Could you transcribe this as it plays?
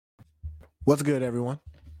What's good, everyone?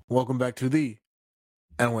 Welcome back to the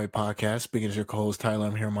Anyway podcast. Speaking as your co-host Tyler,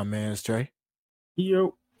 I'm here with my man Trey.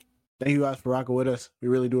 Yo. Thank you guys for rocking with us. We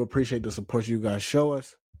really do appreciate the support you guys show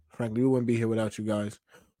us. Frankly, we wouldn't be here without you guys.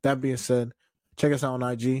 That being said, check us out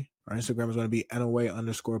on IG. Our Instagram is going to be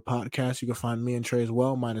NOA_podcast. You can find me and Trey as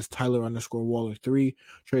well. Mine is Tyler_Waller3.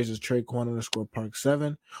 Trey's is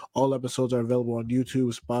TreyQuan_Park7. All episodes are available on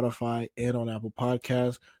YouTube, Spotify, and on Apple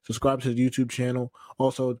Podcasts. Subscribe to the YouTube channel.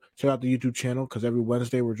 Also, check out the YouTube channel because every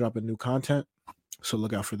Wednesday we're dropping new content. So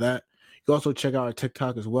look out for that. You can also check out our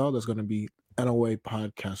TikTok as well. That's going to be NOA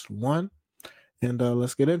Podcast 1. And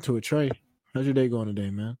let's get into it. Trey, how's your day going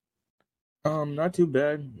today, man? Not too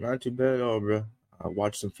bad. Not too bad at all, bro. I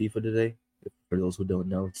watched some FIFA today. For those who don't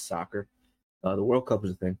know, it's soccer. The World Cup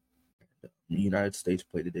is a thing. The United States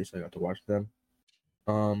played today, so I got to watch them.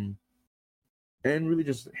 And really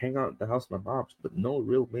just hang out at the house with my moms, but no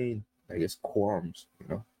real main, I guess, qualms, you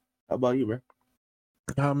know. How about you, bro?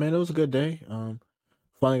 Man, it was a good day.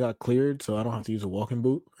 Finally got cleared, so I don't have to use a walking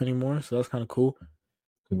boot anymore. So that's kind of cool.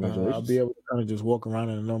 Congratulations. I'll be able to kind of just walk around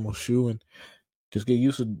in a normal shoe and just get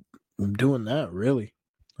used to doing that, really.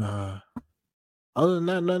 Other than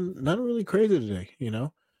that, nothing really crazy today, you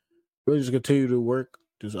know. Really just continue to work.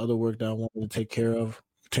 There's other work that I wanted to take care of.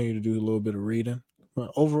 Continue to do a little bit of reading.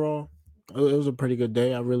 But overall, it was a pretty good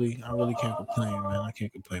day. I really can't complain, man. I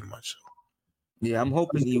can't complain much. Yeah, I'm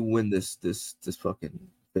hoping you win this fucking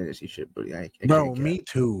fantasy shit, buddy. I Bro, me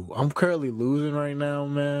too. I'm currently losing right now,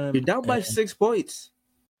 man. You're down by 6 points.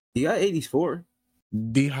 You got 84.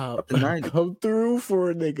 D-Hop, come through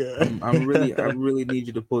for a nigga. I really need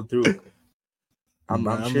you to pull through. I'm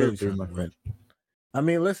really trying to win. I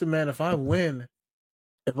mean, listen, man. If I win,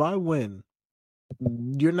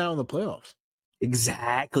 you're now in the playoffs.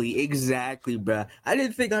 Exactly, bro. I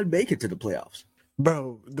didn't think I'd make it to the playoffs,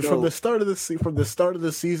 bro. From the start of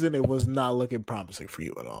the season, it was not looking promising for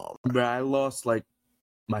you at all, bro. I lost like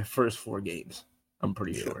my first 4 games. I'm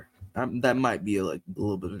pretty sure. That might be like a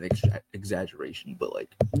little bit of an exaggeration, but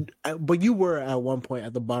you were at one point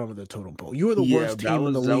at the bottom of the totem pole. You were the worst team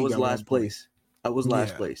in the league. I was last place. I was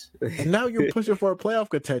last place. And now you're pushing for a playoff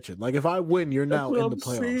contention. Like if I win, you're now in the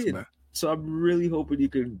playoffs, man. So I'm really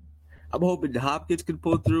hoping I'm hoping Hopkins can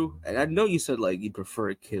pull through. And I know you said like you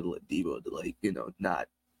prefer Kittle and Debo to not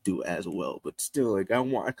do as well, but still I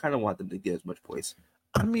kind of want them to get as much points.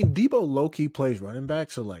 I mean, Debo low-key plays running back,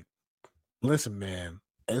 so listen, man.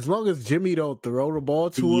 As long as Jimmy don't throw the ball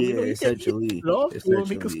to him, he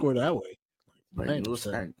can score that way. I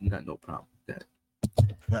got no problem with that.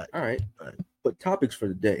 Right. All right. But topics for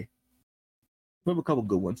the day. We have a couple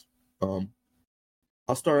good ones. I'll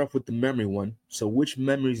start off with the memory one. So which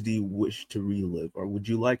memories do you wish to relive or would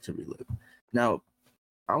you like to relive? Now,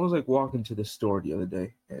 I was walking to the store the other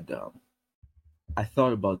day and I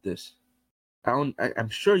thought about this. I'm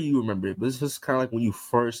sure you remember it, but this was kind of like when you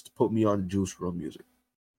first put me on Juice WRLD music.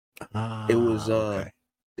 It was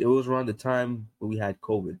it was around the time when we had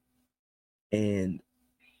COVID, and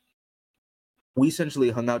we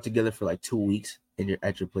essentially hung out together for 2 weeks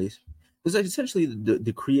at your place. It was essentially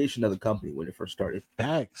the creation of the company when it first started.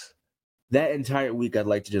 Facts. That entire week, I'd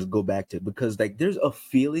like to just go back to because there's a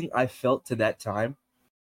feeling I felt to that time.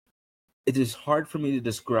 It is hard for me to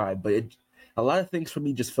describe, but a lot of things for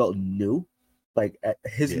me just felt new.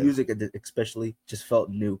 His music, especially, just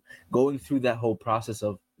felt new. Going through that whole process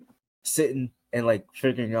of sitting and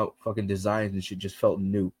figuring out fucking designs and shit just felt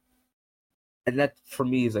new. And that for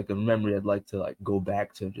me is a memory I'd like to go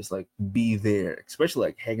back to, just be there,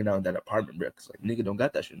 especially hanging out in that apartment, bro. Because nigga don't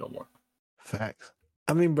got that shit no more. Facts.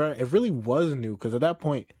 I mean, bro, it really was new because at that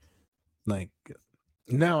point,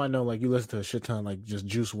 now I know you listen to a shit ton just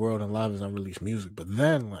Juice WRLD and Live is unreleased music, but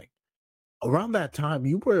then around that time,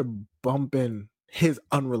 you were bumping his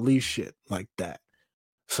unreleased shit like that.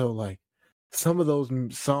 So, some of those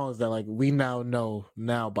songs that, we now know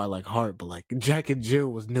by, heart, but, Jack and Jill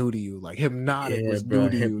was new to you. Hypnotic was new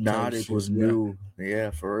to you. Hypnotic was new.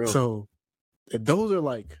 Yeah, for real. So, those are,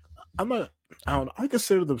 I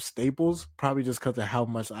consider them staples, probably just because of how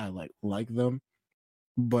much I, like them.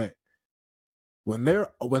 But when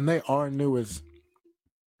they are new, is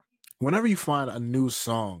whenever you find a new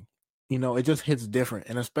song, it just hits different,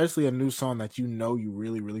 and especially a new song that you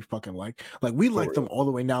really, really fucking like. We like them all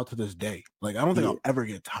the way now to this day. I don't think I'll ever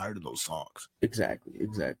get tired of those songs. Exactly. You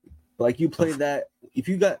play that if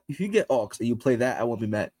you get aux and you play that, I won't be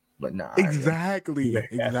mad. But nah. Exactly.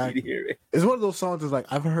 It's one of those songs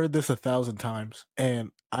that's I've heard this 1,000 times,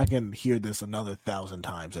 and I can hear this another 1,000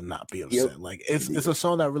 times and not be upset. It's a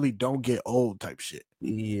song that really don't get old type shit.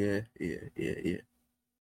 Yeah.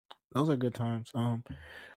 Those are good times.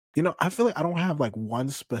 You know, I feel like I don't have like one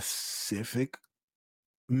specific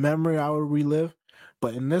memory I would relive,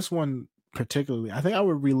 but in this one particularly, I think I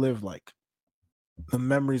would relive like the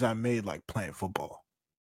memories I made like playing football.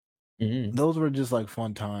 Mm-hmm. Those were just like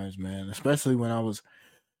fun times, man. Especially when I was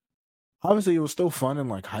obviously it was still fun in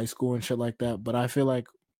like high school and shit like that, but I feel like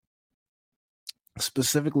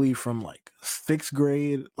specifically from like sixth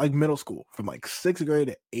grade, like middle school, from like sixth grade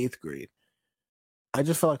to eighth grade, I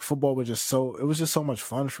just felt like football was just it was just so much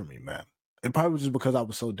fun for me, man. It probably was just because I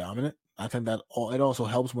was so dominant. I think that it also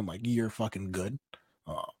helps when like you're fucking good.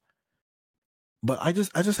 Uh, but I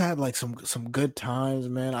just had like some good times,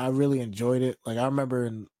 man. I really enjoyed it. Like I remember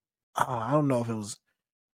I don't know if it was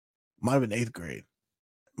might have been eighth grade.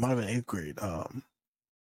 Might have been eighth grade.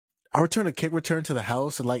 I returned a kick return to the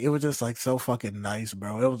house, and like it was just like so fucking nice,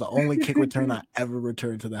 bro. It was the only kick return I ever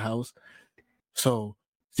returned to the house. So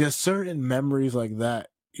just certain memories like that,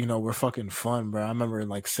 you know, were fucking fun, bro. I remember in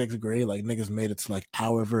like sixth grade, like niggas made it to like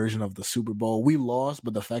our version of the Super Bowl. We lost,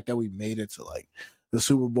 but the fact that we made it to like the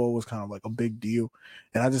Super Bowl was kind of like a big deal.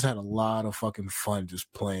 And I just had a lot of fucking fun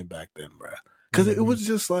just playing back then, bro. Because it was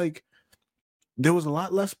just like there was a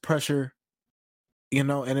lot less pressure, you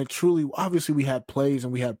know, and it truly, obviously we had plays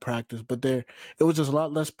and we had practice, but it was just a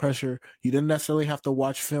lot less pressure. You didn't necessarily have to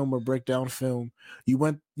watch film or break down film.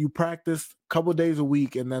 You practiced a couple days a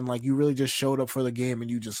week, and then like you really just showed up for the game and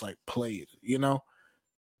you just like played, you know?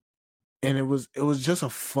 And it was just a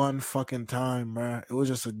fun fucking time, man. It was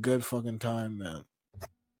just a good fucking time, man.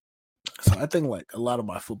 So I think like a lot of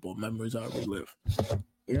my football memories I relive.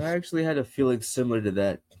 You know, I actually had a feeling similar to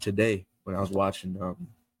that today when I was watching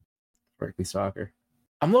Berkeley soccer.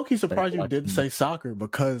 I'm low-key surprised you did say soccer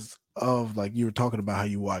because of like you were talking about how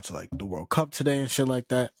you watch like the World Cup today and shit like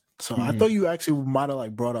that. So I thought you actually might have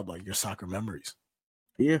like brought up like your soccer memories.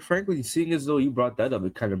 Yeah, frankly, seeing as though you brought that up,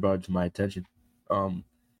 it kind of brought it to my attention. I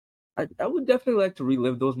would definitely like to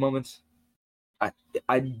relive those moments.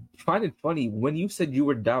 I find it funny when you said you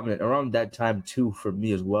were dominant around that time too. For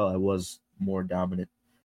me as well, I was more dominant.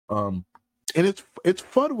 And it's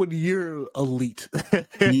fun when you're elite.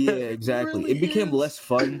 Yeah, exactly. Really it became is. less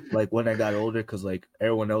fun like when I got older because like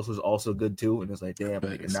everyone else was also good too, and it's like damn,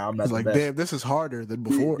 like, now I'm not It's the like best. damn, this is harder than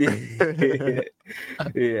before.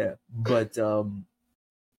 Yeah, but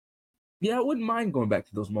yeah, I wouldn't mind going back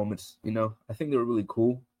to those moments. You know, I think they were really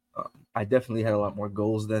cool. I definitely had a lot more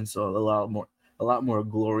goals then, so a lot more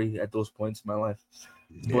glory at those points in my life.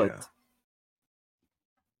 Yeah. But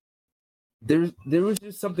there was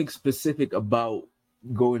just something specific about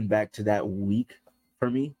going back to that week for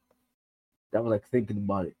me. That was like thinking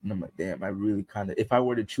about it, and I'm like, damn, I really kind of, if I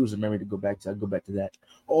were to choose a memory to go back to, I'd go back to that,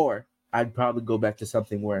 or I'd probably go back to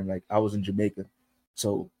something where like I was in Jamaica,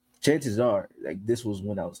 so chances are like this was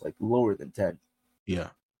when I was like lower than 10. Yeah.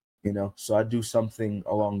 You know, so I'd do something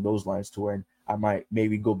along those lines to where I might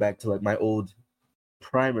maybe go back to like my old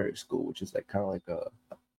primary school, which is like it's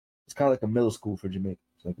kind of like a middle school for Jamaica.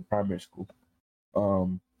 It's like a primary school. Or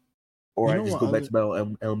You I know just what go back to my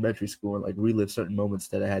elementary school and like relive certain moments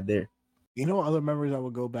that I had there. You know what other memories I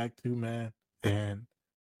would go back to, man? And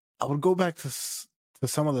I would go back to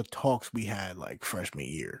some of the talks we had like freshman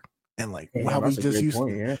year. And like Damn, how we that's a just great used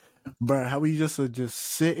point, yeah. bro, how we used to just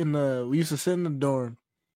sit we used to sit in the dorm,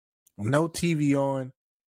 no TV on.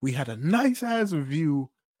 We had a nice ass view.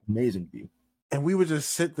 Amazing view. And we would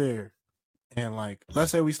just sit there and like,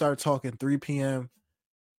 let's say we start talking 3 p.m.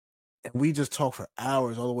 and we just talk for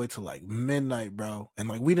hours all the way to like midnight, bro. And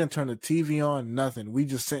like we didn't turn the TV on, nothing. We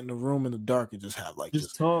just sit in the room in the dark and just have like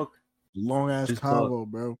Just talk. long ass Just talk. convo,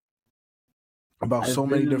 bro. About I so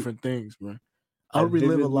many vividly, different things, bro. I I would relive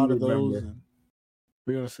a vividly lot of those. remember. And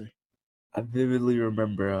we're gonna see. I vividly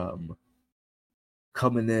remember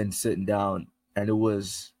coming in, sitting down, and it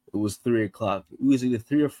was 3 o'clock. It was either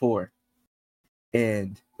 3 or 4,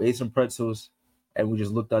 and we ate some pretzels, and we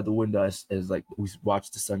just looked out the window as like we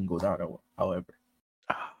watched the sun go down. However,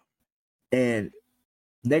 and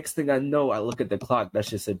next thing I know, I look at the clock. That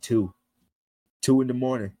shit said 2 in the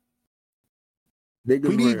morning. We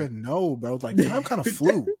didn't even know, bro. Like time kind of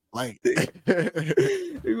flew. Like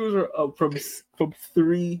niggas were up from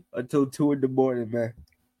 3 until 2 in the morning, man.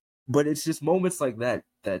 But it's just moments like that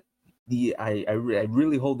I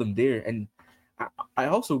really hold them dear, and I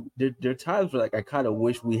also there are times where like I kind of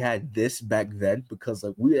wish we had this back then because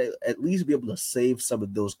like we at least be able to save some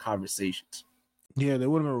of those conversations. Yeah, they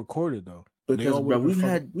would have been recorded though. Because bro,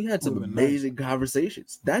 we had some amazing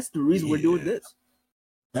conversations. That's the reason we're doing this.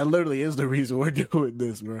 That literally is the reason we're doing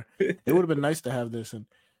this, bro. It would have been nice to have this, and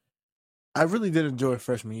I really did enjoy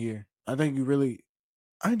freshman year. I think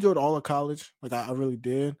I enjoyed all of college. Like I really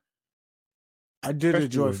did. I did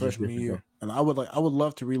enjoy freshman year. And I would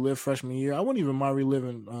love to relive freshman year. I wouldn't even mind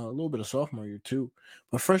reliving a little bit of sophomore year too.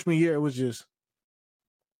 But freshman year, it was just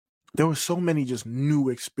there were so many just new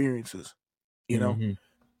experiences, you know,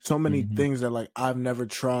 so many things that like I've never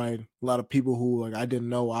tried. A lot of people who like I didn't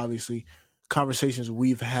know, obviously, conversations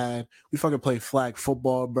we've had. We fucking played flag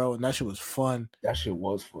football, bro, and that shit was fun. That shit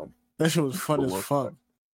was fun. That shit was fun as fuck.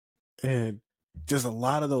 And just a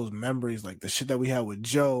lot of those memories, like the shit that we had with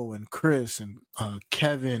Joe and Chris and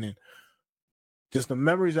Kevin, and just the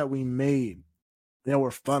memories that we made,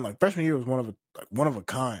 were fun. Like freshman year was one of a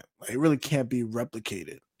kind. Like it really can't be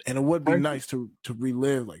replicated. And it would be nice to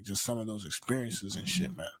relive like just some of those experiences and shit,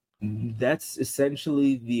 man. That's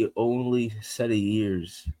essentially the only set of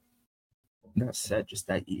years, not set, just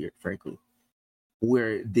that year, frankly,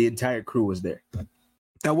 where the entire crew was there.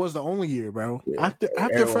 That was the only year, bro. Yeah,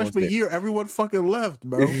 after freshman year, everyone fucking left,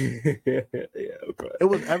 bro. Yeah, bro. It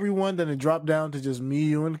was everyone, then it dropped down to just me,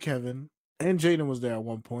 you, and Kevin. And Jaden was there at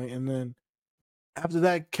one point. And then after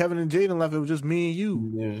that, Kevin and Jaden left. It was just me and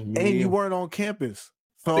you. And you weren't on campus.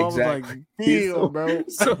 So exactly. I was like, damn, bro.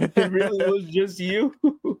 So it really was just you?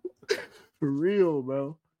 For real,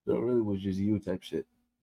 bro. So it really was just you type shit.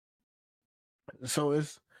 So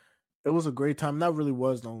it was a great time. That really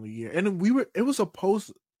was the only year. And it was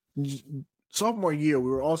sophomore year,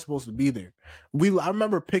 we were all supposed to be there. I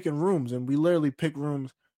remember picking rooms, and we literally picked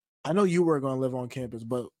rooms. I know you were going to live on campus,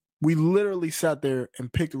 but we literally sat there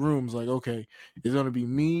and picked rooms like, okay, it's going to be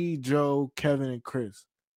me, Joe, Kevin, and Chris.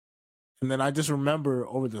 And then I just remember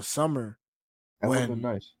over the summer that would have been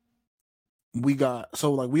nice.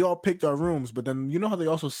 We all picked our rooms, but then you know how they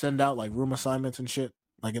also send out like room assignments and shit,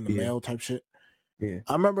 like in the mail type shit? Yeah.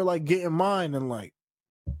 I remember like getting mine and like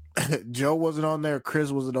Joe wasn't on there,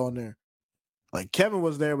 Chris wasn't on there. Like Kevin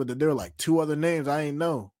was there, but there were like two other names I ain't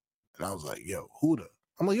know. And I was like, yo, who the?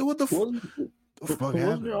 I'm like, yo, what the fuck?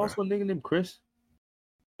 Wasn't there also a nigga named Chris?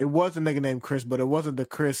 It was a nigga named Chris, but it wasn't the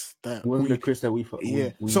Chris that the Chris that we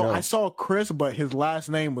so know. I saw Chris, but his last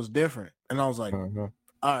name was different. And I was like, all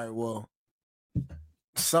right, well,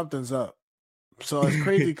 something's up. So it's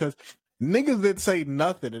crazy because niggas didn't say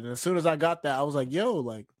nothing. And as soon as I got that, I was like, yo,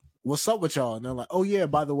 like, what's up with y'all? And they're like, oh yeah,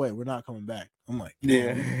 by the way, we're not coming back. I'm like,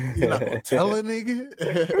 yeah, you're not gonna tell a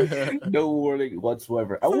nigga? No warning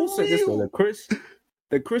whatsoever. I will say this though, the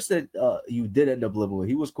Chris that you did end up living with,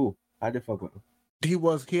 he was cool. I did fuck with him. He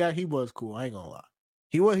was cool. I ain't gonna lie.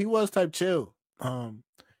 He was type chill. I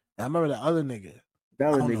remember that other nigga. That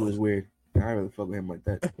other nigga was weird. I didn't really fuck with him like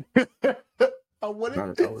that.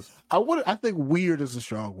 I think weird is a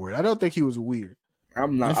strong word. I don't think he was weird. I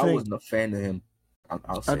wasn't a fan of him.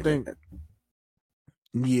 I'll say that.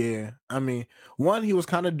 Yeah. I mean, one, he was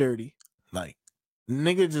kind of dirty. Like,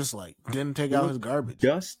 nigga just like didn't take out his garbage.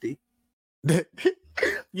 Dusty.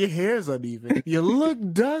 Your hair's uneven. You look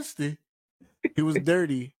dusty. He was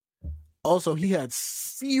dirty. Also, he had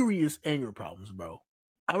serious anger problems, bro.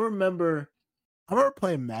 I remember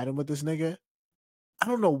playing Madden with this nigga. I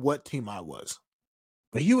don't know what team I was,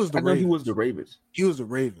 but he was the Ravens. He was the Ravens. He was the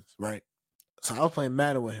Ravens, right? So I was playing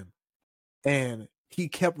Madden with him, and he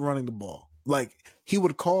kept running the ball. Like, he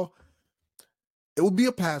would call, it would be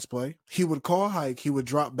a pass play. He would call a hike. He would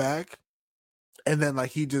drop back, and then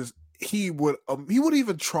like he would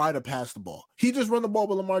even try to pass the ball. He just run the ball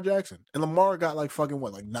with Lamar Jackson. And Lamar got like fucking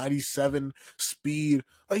 97 speed.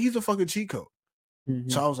 Like he's a fucking cheat code.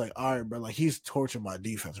 So I was like, all right, bro, like he's torching my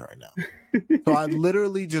defense right now. So I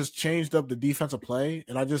literally just changed up the defensive play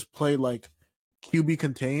and I just played like QB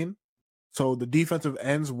contain. So the defensive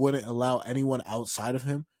ends wouldn't allow anyone outside of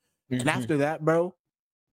him. And after that, bro,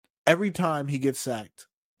 every time he gets sacked,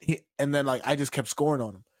 and then like I just kept scoring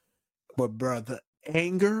on him. But bro, the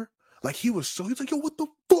anger, like he's like, yo, what the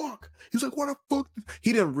fuck? He's like, what the fuck?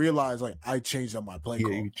 He didn't realize like I changed up my play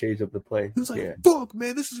call. Yeah, you changed up the play. He was like, fuck,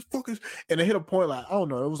 man, this is fucking. And it hit a point like, I don't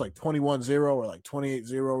know, it was like 21-0 or like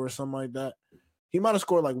 28-0 or something like that. He might have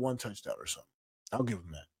scored like one touchdown or something. I'll give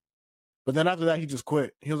him that. But then after that, he just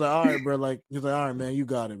quit. He was like, all right, bro. Like, he was like, all right, man, you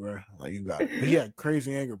got it, bro. Like, you got it. But he had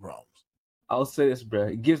crazy anger problems. I'll say this, bro.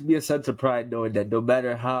 It gives me a sense of pride knowing that no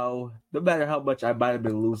matter how much I might have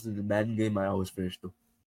been losing the Madden game, I always finished them.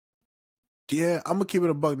 Yeah, I'm gonna keep it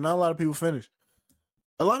a buck. Not a lot of people finish.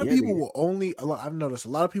 A lot of people I've noticed a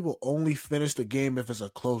lot of people only finish the game if it's a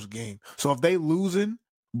close game. So if they losing,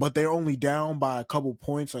 but they're only down by a couple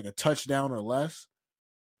points, like a touchdown or less,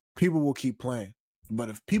 people will keep playing. But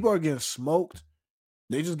if people are getting smoked,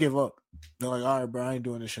 they just give up. They're like, all right, bro, I ain't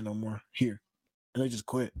doing this shit no more. Here. And they just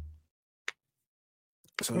quit.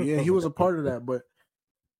 So yeah, he was a part of that. But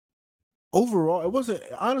overall, it wasn't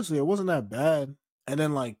that bad. And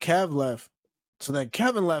then like Kev left. So then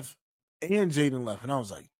Kevin left and Jaden left, and I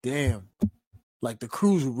was like, damn, like the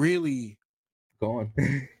crew's really gone,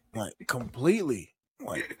 like completely,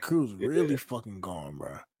 like the crew's really fucking gone,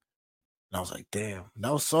 bro. And I was like, damn,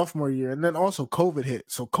 that was sophomore year, and then also COVID hit.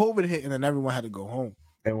 So COVID hit, and then everyone had to go home.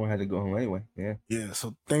 Everyone had to go home anyway. Yeah. Yeah.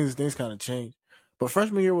 So things kind of changed. But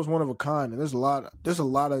freshman year was one of a kind, and there's a lot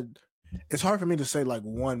of. It's hard for me to say like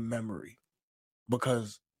one memory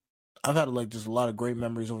because I've had like just a lot of great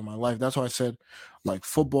memories over my life. That's why I said like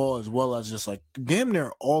football as well as just like damn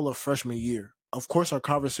near all of freshman year. Of course, our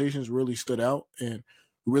conversations really stood out and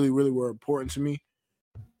really, really were important to me.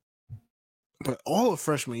 But all of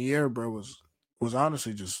freshman year, bro, was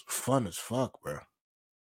honestly just fun as fuck, bro.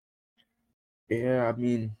 Yeah, I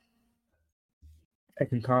mean, I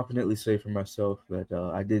can confidently say for myself that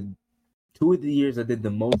I did 2 of the years I did the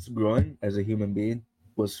most growing as a human being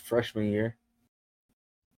was freshman year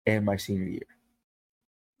and my senior year.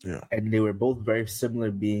 Yeah. And they were both very similar,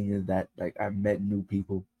 being in that like I met new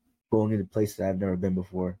people, going into places I've never been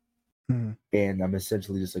before, and I'm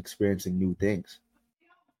essentially just experiencing new things,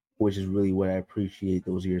 which is really what I appreciate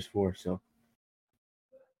those years for. So,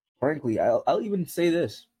 frankly, I'll even say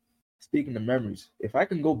this. Speaking of memories, if I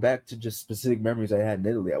can go back to just specific memories I had in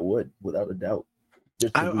Italy, I would, without a doubt.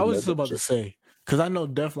 Just to I was relive just that about to shit. say because I know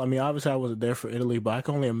definitely. I mean, obviously, I wasn't there for Italy, but I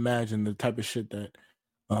can only imagine the type of shit that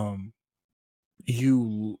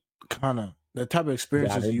you kind of the type of Got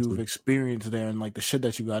experiences you've into, experienced there and like the shit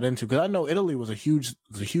that you got into. Because I know Italy was a huge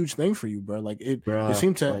thing for you, bro. Like it bruh.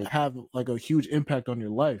 seemed to Like have like a huge impact on your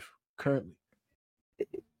life currently.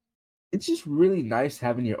 it's just really nice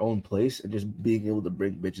having your own place and just being able to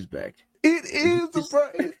bring bitches back. It It's is, just, bro.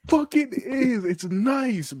 It fucking is. It's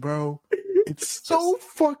nice, bro. It's it's so just,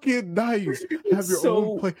 fucking nice. Have it's your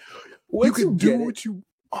own so. place. You Once you can do get it, what you.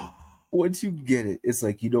 Oh, once you get it, it's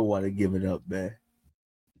like you don't want to give it up, man.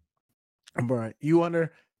 bro, you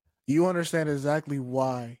understand exactly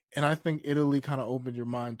why, and I think Italy kind of opened your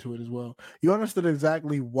mind to it as well. You understood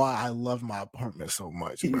exactly why I love my apartment so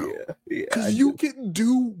much, bro. Yeah, I Because you do. can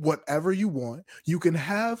do whatever you want. You can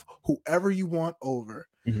have whoever you want over.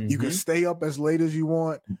 You can Mm-hmm. stay up as late as you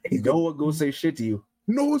want. You Ain't no can. one gonna say shit to you.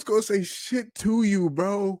 No one's gonna say shit to you,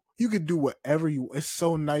 bro. You can do whatever you. It's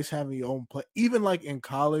so nice having your own place. Even like in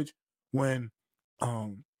college, when,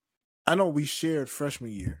 I know we shared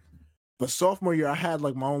freshman year. But sophomore year, I had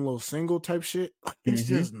like my own little single type shit. It's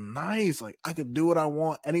Mm-hmm. just nice. Like I could do what I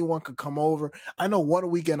want. Anyone could come over. I know one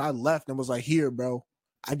weekend I left and was like, "Here, bro,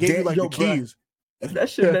 I gave you like Yo, the bruh, keys." that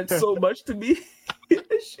shit meant so much to me.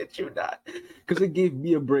 Shit, you not, because it gave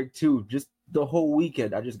me a break too. Just the whole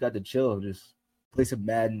weekend, I just got to chill, just play some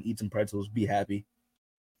Madden, eat some pretzels, be happy.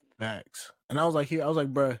 Facts. And I was like, "Here," I was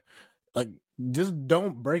like, "Bro, like just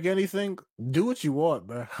don't break anything. Do what you want,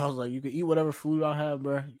 bro." I was like, "You can eat whatever food I have,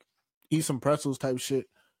 bro. Eat some pretzels type shit."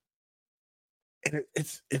 And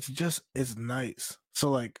it's nice.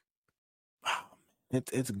 So like, wow,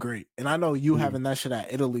 it's great. And I know you Yeah. having that shit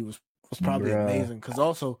at Italy was probably Bruh. amazing because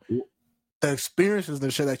also the experiences, the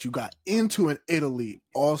shit that you got into in Italy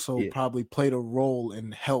also Yeah. probably played a role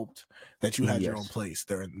and helped that you had your own Yes. place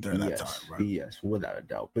during that time, Yes. right? Yes. Without a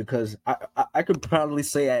doubt. Because I could probably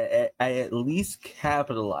say I at least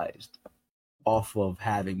capitalized off of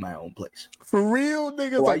having my own place. For real,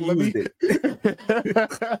 niggas, So I like let used me.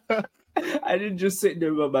 it. I didn't just sit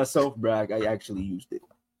there by myself brag. I actually used it.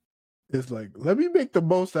 It's like let me make the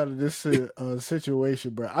most out of this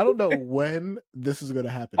situation, bro. I don't know when this is gonna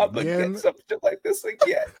happen I'm gonna get again. some shit like this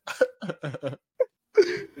again.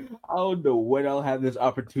 I don't know when I'll have this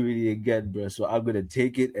opportunity again, bro. So I'm gonna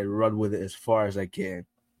take it and run with it as far as I can.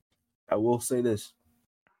 I will say this: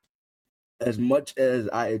 as much as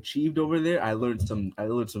I achieved over there, I learned some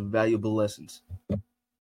valuable lessons.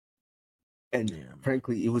 And Yeah,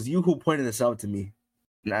 frankly, it was you who pointed this out to me.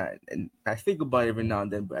 And I think about it every now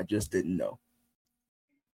and then, but I just didn't know.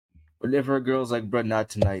 Whenever a girl's like, bro, not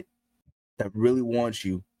tonight, that really wants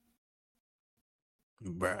you,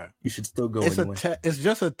 bro. you should still go anyway. It's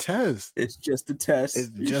just a test. It's just a test.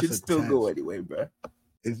 It's You just should a still go test. anyway, bro.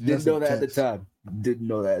 It's Didn't just a know that at the test. time. Didn't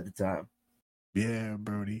know that at the time. Yeah,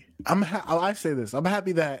 Brody. I say this. I'm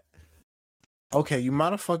happy that. Okay, you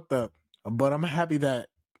might have fucked up, but I'm happy that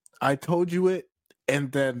I told you it,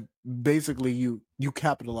 and then basically you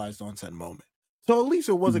capitalized on said moment. So at least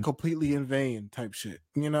it wasn't completely in vain, type shit.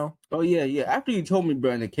 You know? Oh yeah, yeah. After you told me,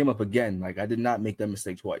 bro, and it came up again, like I did not make that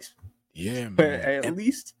mistake twice. Yeah, But man.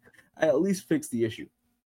 I at least fixed the issue.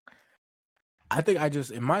 I think I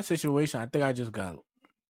just in my situation, I think I just got.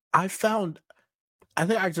 I think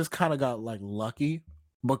I just kind of got like lucky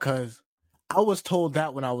because I was told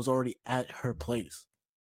that when I was already at her place.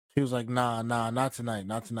 He was like, nah, not tonight.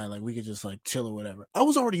 Like, we could just like chill or whatever. I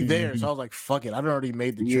was already there, so I was like, fuck it. I'd already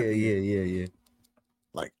made the trip. Yeah.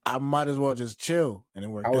 Like, I might as well just chill. And it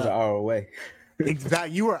worked out. I was an hour away.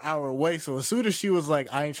 Exactly. You were an hour away. So as soon as she was like,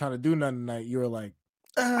 I ain't trying to do nothing tonight, you were like,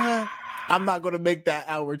 I'm not going to make that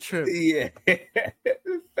hour trip. Yeah.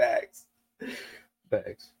 Facts.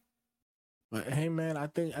 But hey, man, I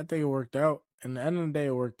think it worked out. And at the end of the day,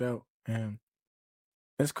 it worked out. And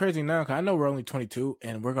it's crazy now because I know we're only 22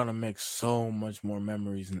 and we're going to make so much more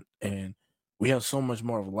memories and we have so much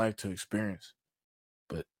more of life to experience.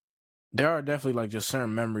 But there are definitely like just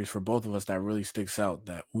certain memories for both of us that really sticks out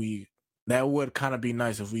that would kind of be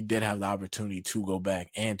nice if we did have the opportunity to go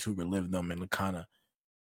back and to relive them and to kind of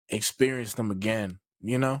experience them again,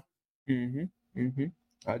 you know?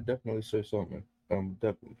 I definitely say so, man. I'm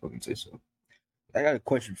definitely fucking say so. I got a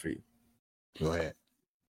question for you. Go ahead.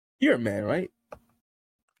 You're a man, right?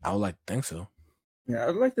 I would like to think so. Yeah,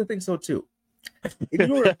 I'd like to think so too. In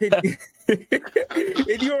your opinion,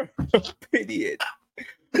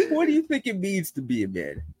 what do you think it means to be a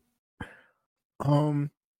man? You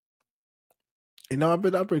know, I've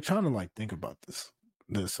been trying to like think about this.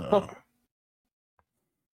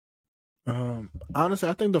 Honestly,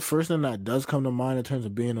 I think the first thing that does come to mind in terms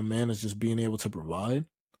of being a man is just being able to provide.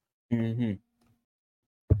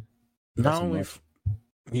 Not only,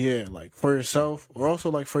 like for yourself, or also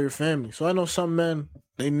like for your family. So I know some men,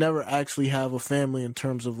 they never actually have a family in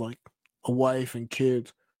terms of like a wife and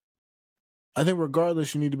kids. I think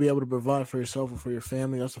regardless, you need to be able to provide for yourself or for your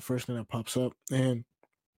family. That's the first thing that pops up. And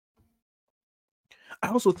I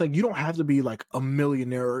also think you don't have to be like a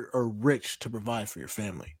millionaire or rich to provide for your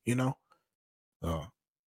family, you know? You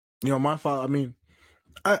know, my father, I mean,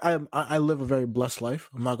 I live a very blessed life.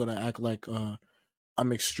 I'm not gonna act like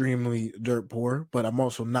I'm extremely dirt poor, but I'm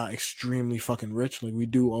also not extremely fucking rich. Like we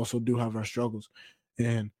also do have our struggles.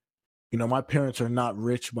 And, you know, my parents are not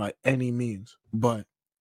rich by any means. But,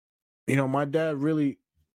 you know, my dad really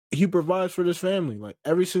he provides for this family. Like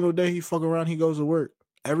every single day he fuck around, he goes to work.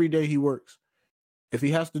 Every day he works. If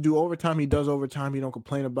he has to do overtime, he does overtime. He don't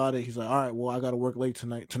complain about it. He's like, all right, well, I got to work late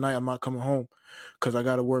tonight. Tonight, I'm not coming home because I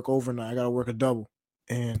got to work overnight. I got to work a double.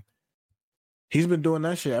 And he's been doing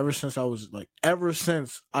that shit ever since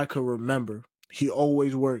I could remember. He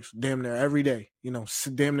always works damn near every day, you know,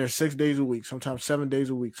 damn near 6 days a week, sometimes 7 days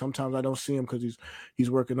a week. Sometimes I don't see him because he's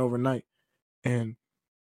working overnight. And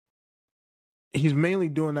he's mainly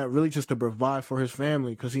doing that really just to provide for his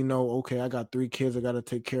family because he know, okay, I got 3 kids I got to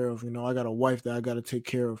take care of. You know, I got a wife that I got to take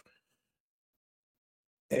care of.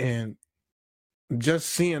 And just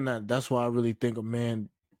seeing that's why I really think a man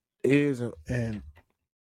is and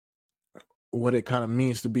what it kind of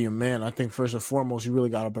means to be a man. I think first and foremost, you really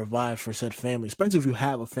got to provide for said family, especially if you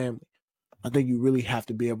have a family. I think you really have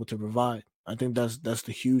to be able to provide. I think that's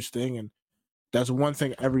the huge thing. And that's one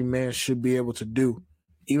thing every man should be able to do.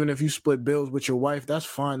 Even if you split bills with your wife, that's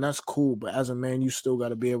fine. That's cool. But as a man, you still got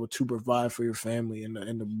to be able to provide for your family and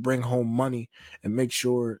to bring home money and make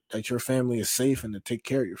sure that your family is safe and to take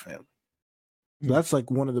care of your family. So that's like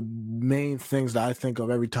one of the main things that I think of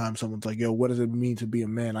every time someone's like, yo, what does it mean to be a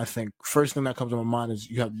man? I think first thing that comes to my mind is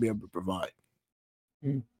you have to be able to provide.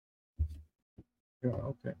 Yeah,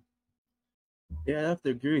 okay. Yeah, I have to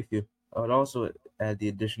agree with you. I would also add the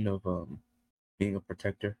addition of being a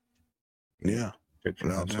protector. Yeah.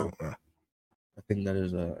 Protection also. I think that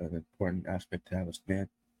is an important aspect to have as a man.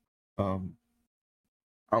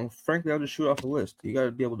 Frankly, I'll just shoot off a list. You got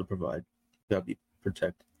to be able to provide. You got to be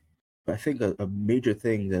protect. But I think a major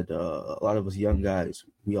thing that a lot of us young guys,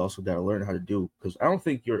 we also got to learn how to do, because I don't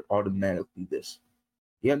think you're automatically this.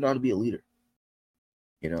 You got to know how to be a leader.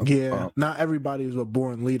 You know? Yeah, not everybody is a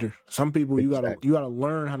born leader. Some people you gotta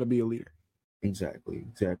learn how to be a leader. Exactly.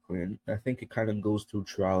 And I think it kind of goes through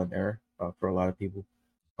trial and error for a lot of people.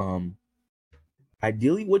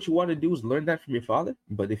 Ideally, what you want to do is learn that from your father.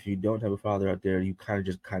 But if you don't have a father out there, you kind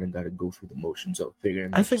of got to go through the motions of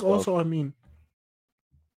figuring out I think yourself. also, I mean,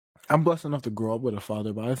 I'm blessed enough to grow up with a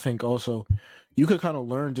father, but I think also you could kind of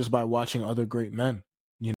learn just by watching other great men,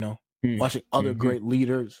 you know, watching other great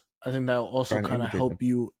leaders. I think that will also kind of help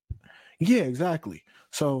you. Yeah, exactly.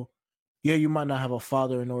 So, yeah, you might not have a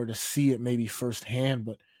father in order to see it maybe firsthand,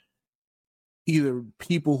 but either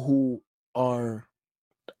people who are,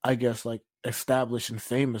 I guess, like established and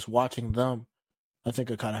famous, watching them, I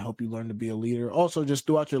think it kind of help you learn to be a leader. Also, just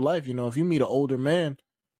throughout your life, you know, if you meet an older man,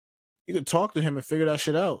 you can talk to him and figure that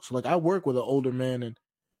shit out. So, like, I work with an older man, and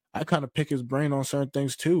I kind of pick his brain on certain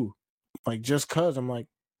things too. Like, just cause I'm like,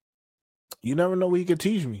 you never know what he could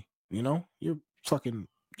teach me. You know, you're fucking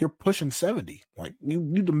you're pushing 70. Like you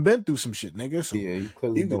done been through some shit, nigga. So yeah, you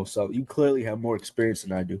clearly know something. You clearly have more experience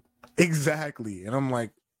than I do. Exactly. And I'm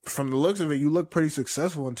like, from the looks of it, you look pretty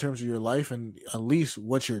successful in terms of your life and at least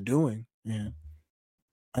what you're doing. Yeah.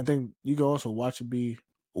 I think you can also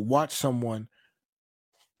watch someone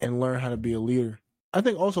and learn how to be a leader. I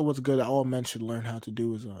think also what's good that all men should learn how to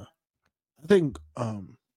do is I think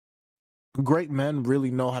great men really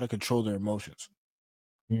know how to control their emotions.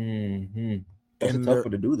 Mm-hmm. That's And a tough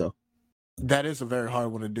one to do, though. that is a very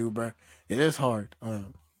hard one to do, bro. It is hard.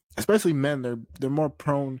 Especially men, they're more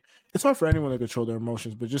prone. It's hard for anyone to control their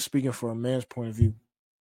emotions, but just speaking from a man's point of view,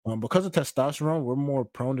 because of testosterone, we're more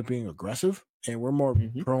prone to being aggressive, and we're more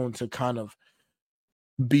prone to kind of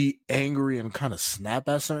be angry and kind of snap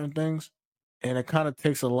at certain things. And it kind of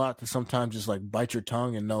takes a lot to sometimes just like bite your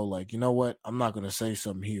tongue and know, like, you know what, I'm not going to say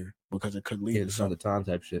something here because it could lead to it's something. not the time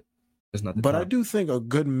type shit. It's not the But time. I do think a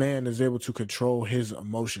good man is able to control his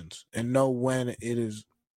emotions and know when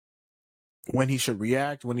he should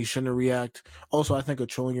react, when he shouldn't react. Also, I think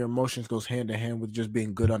controlling your emotions goes hand in hand with just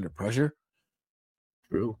being good under pressure.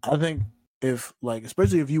 True. I think if, like,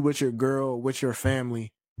 especially if you with your girl, with your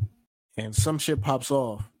family, and some shit pops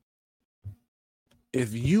off,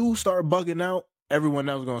 if you start bugging out, everyone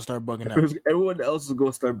else is gonna start bugging out. Everyone else is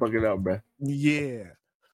gonna start bugging out, bruh. Yeah.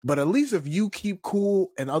 But at least if you keep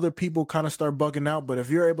cool and other people kind of start bugging out, but if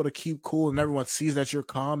you're able to keep cool and everyone sees that you're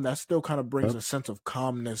calm, that still kind of brings a sense of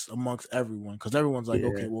calmness amongst everyone. Because everyone's like,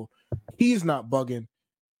 okay, well, he's not bugging.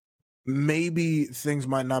 Maybe things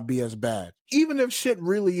might not be as bad. Even if shit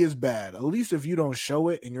really is bad, at least if you don't show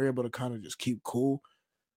it and you're able to kind of just keep cool,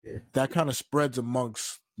 that kind of spreads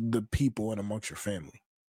amongst the people and amongst your family.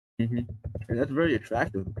 And that's very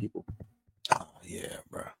attractive to people. Oh, yeah,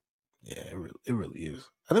 bro. Yeah, it really is.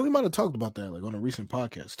 I think we might have talked about that like on a recent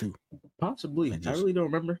podcast too. Possibly. I really don't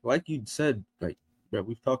remember. Like you said, like, bro,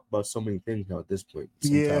 we've talked about so many things now at this point.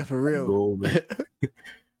 Sometimes for real.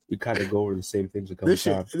 We kind of go over the same things a couple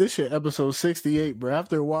times. This shit, episode 68, bro.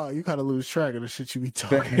 After a while, you kind of lose track of the shit you be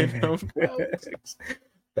talking about.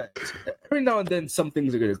 Every now and then, some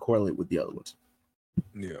things are going to correlate with the other ones.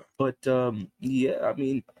 Yeah. But, yeah, I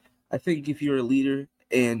mean, I think if you're a leader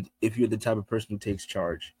and if you're the type of person who takes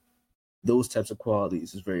charge, those types of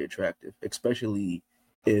qualities is very attractive, especially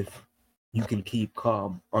if you can keep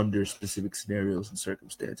calm under specific scenarios and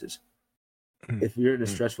circumstances. If you're in a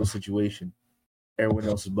stressful situation, everyone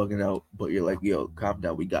else is bugging out, but you're like, yo, calm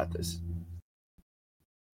down, we got this.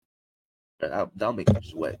 That'll make me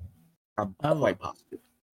sweat. I'm quite positive.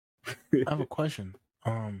 I have a question.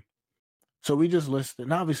 So we just listed,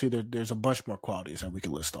 and obviously there's a bunch more qualities that we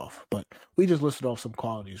could list off, but we just listed off some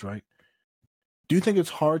qualities, right? Do you think it's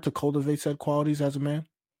hard to cultivate said qualities as a man?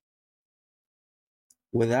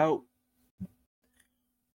 Without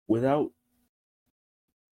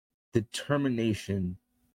determination,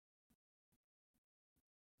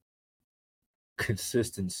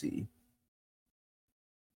 consistency,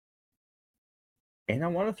 and I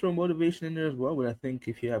want to throw motivation in there as well, but I think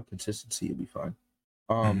if you have consistency, you'll be fine.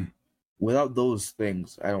 Without those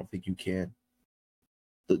things, I don't think you can.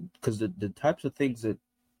 Because the types of things that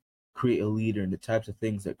create a leader and the types of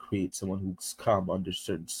things that create someone who's calm under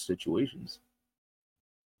certain situations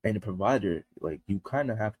and a provider, like, you kind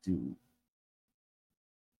of have to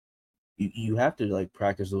you have to like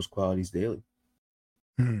practice those qualities daily.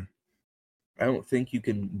 I don't think you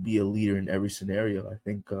can be a leader in every scenario. I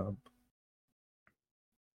think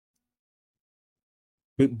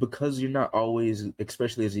because you're not always,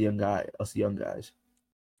 especially as a young guy, us young guys,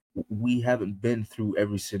 we haven't been through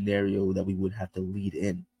every scenario that we would have to lead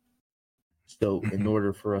in. So in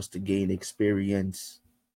order for us to gain experience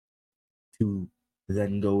to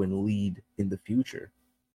then go and lead in the future,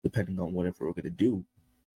 depending on whatever we're going to do,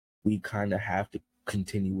 we kind of have to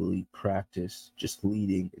continually practice just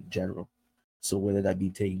leading in general. So whether that be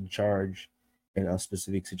taking charge in a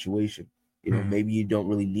specific situation, you know, maybe you don't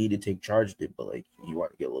really need to take charge of it, but like you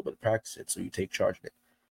want to get a little bit of practice it, so you take charge of it.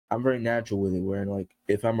 I'm very natural with it, where like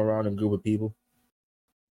if I'm around a group of people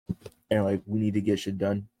and like we need to get shit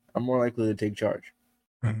done, I'm more likely to take charge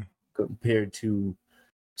compared to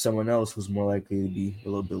someone else who's more likely to be a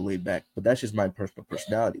little bit laid back. But that's just my personal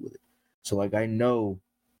personality with it. So like I know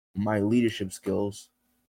my leadership skills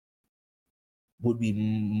would be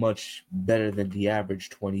much better than the average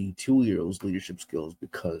 22-year-old's leadership skills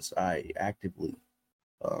because I actively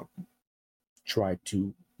try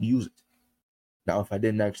to use it. Now, if I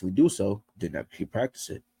didn't actually do so, didn't actually practice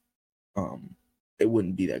it, it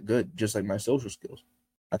wouldn't be that good. Just like my social skills.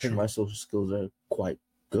 I think my social skills are quite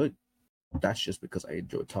good. That's just because I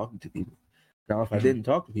enjoy talking to people. Now, if I didn't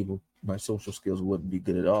talk to people, my social skills wouldn't be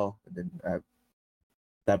good at all. And then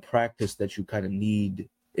that practice that you kind of need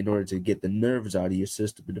in order to get the nerves out of your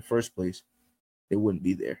system in the first place, it wouldn't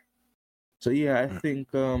be there. So yeah, I think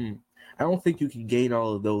I don't think you can gain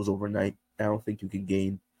all of those overnight. I don't think you can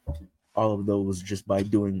gain all of those just by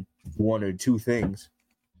doing one or two things.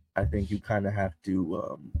 I think you kind of have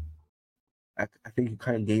to. I think you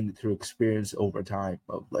kind of gain it through experience over time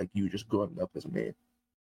of like you just growing up as a man.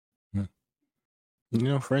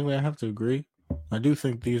 Frankly, I have to agree. I do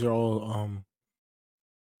think these are all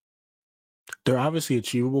they're obviously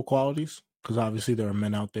achievable qualities because obviously there are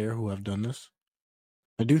men out there who have done this.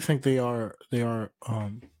 I do think they are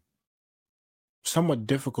somewhat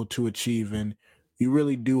difficult to achieve, and you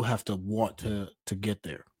really do have to want to get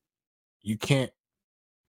there. You can't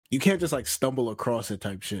just like stumble across it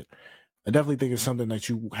type shit. I definitely think it's something that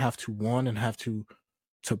you have to want and have to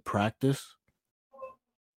practice.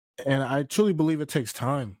 And I truly believe it takes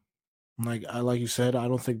time. Like you said, I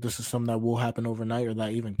don't think this is something that will happen overnight or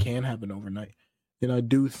that even can happen overnight. And I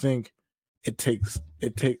do think it takes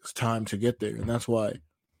time to get there. And that's why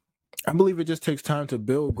I believe it just takes time to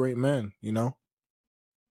build great men,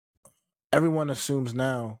 Everyone assumes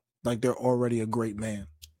now like they're already a great man.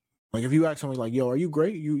 Like if you ask somebody like, yo, are you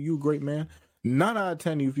great? You a great man? 9 out of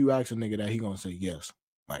 10, if you ask a nigga that, he gonna say yes.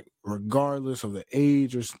 Like regardless of the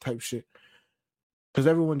age or type shit. Because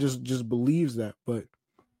everyone just believes that. But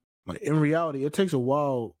like in reality, it takes a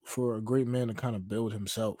while for a great man to kind of build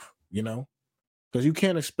himself, Because you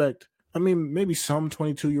can't expect, I mean, maybe some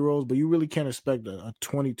 22-year-olds, but you really can't expect a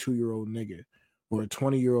 22-year-old nigga or a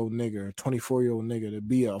 20-year-old nigga or a 24-year-old nigga to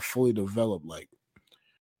be a fully developed, like,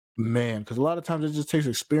 man. Because a lot of times it just takes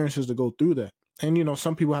experiences to go through that. And,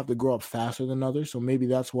 some people have to grow up faster than others. So maybe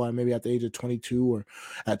that's why maybe at the age of 22 or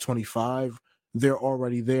at 25, they're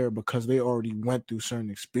already there because they already went through certain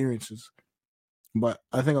experiences. But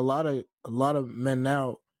I think a lot of men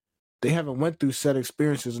now, they haven't went through set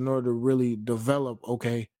experiences in order to really develop,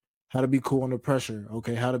 okay, how to be cool under pressure,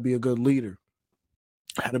 okay, how to be a good leader,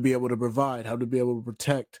 how to be able to provide, how to be able to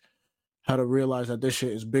protect, how to realize that this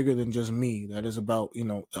shit is bigger than just me, that is about,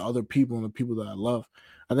 the other people and the people that I love.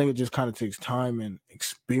 I think it just kind of takes time and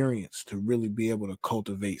experience to really be able to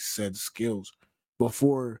cultivate said skills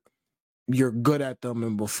before you're good at them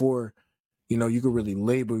and before, you can really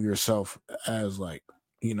label yourself as like,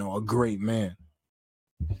 a great man.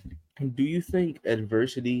 Do you think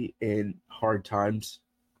adversity and hard times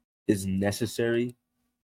is necessary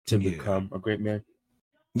to become a great man?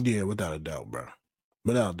 Yeah, without a doubt, bro.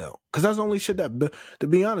 Without a doubt. Because that's the only shit that, to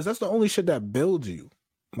be honest, that's the only shit that builds you.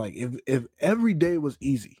 Like, if every day was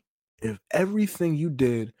easy, if everything you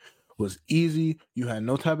did was easy, you had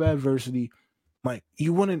no type of adversity, like,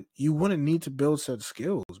 you wouldn't need to build such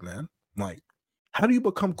skills, man. Like, how do you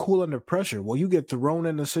become cool under pressure? Well, you get thrown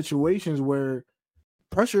into situations where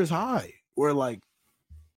pressure is high, where, like,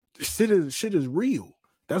 shit is real.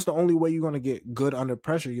 That's the only way you're going to get good under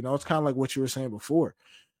pressure. It's kind of like what you were saying before.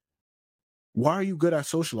 Why are you good at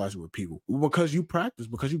socializing with people? Well, because you practice,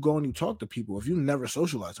 because you go and you talk to people. If you never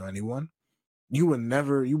socialize with anyone, you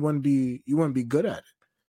wouldn't be good at it.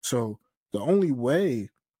 So the only way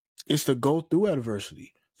is to go through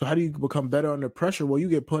adversity. So how do you become better under pressure? Well, you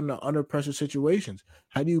get put in under pressure situations.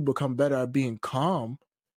 How do you become better at being calm?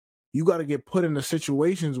 You got to get put into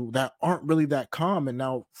situations that aren't really that calm and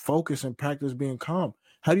now focus and practice being calm.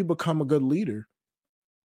 How do you become a good leader?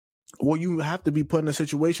 Well, you have to be put in a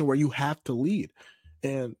situation where you have to lead.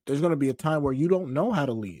 And there's going to be a time where you don't know how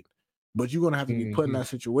to lead, but you're going to have to be put in that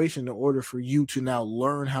situation in order for you to now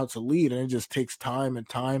learn how to lead. And it just takes time and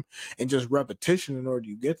just repetition in order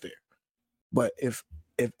to get there. But if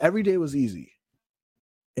every day was easy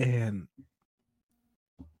and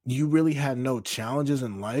you really had no challenges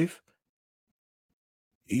in life,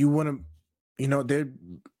 you wouldn't, there'd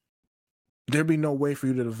be no way for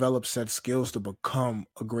you to develop said skills to become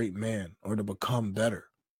a great man or to become better.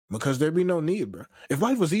 Because there'd be no need, bro. If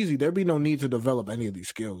life was easy, there'd be no need to develop any of these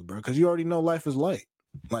skills, bro. Because you already know life is light.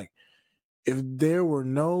 Like, if there were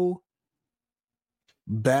no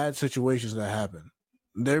bad situations that happen,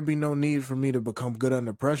 there'd be no need for me to become good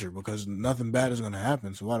under pressure because nothing bad is going to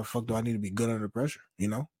happen. So why the fuck do I need to be good under pressure?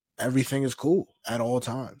 Everything is cool at all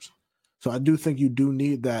times. So I do think you do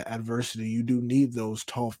need that adversity. You do need those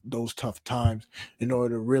tough times in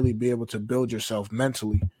order to really be able to build yourself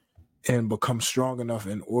mentally and become strong enough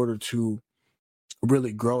in order to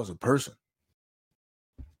really grow as a person.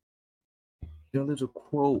 There's a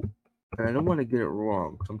quote, and I don't want to get it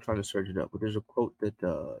wrong because I'm trying to search it up, but there's a quote that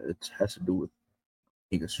it has to do with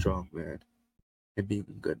being a strong man and being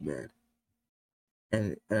a good man.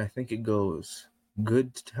 And I think it goes,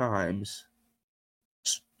 good times,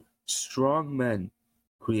 strong men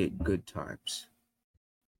create good times.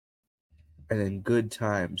 and then good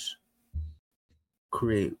times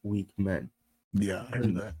create weak men. Yeah, I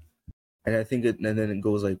heard that. And I think and then it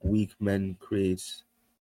goes like weak men creates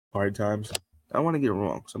hard times. I want to get it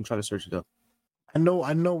wrong, so I'm trying to search it up. I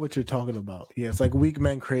know what you're talking about. Yeah, it's like weak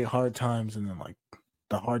men create hard times, and then like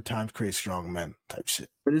the hard times create strong men type shit.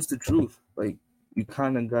 But it's the truth. Like, you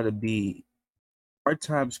kind of gotta be. Hard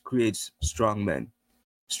times creates strong men.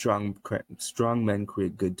 Strong men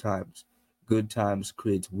create good times. Good times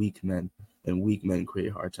creates weak men, and weak men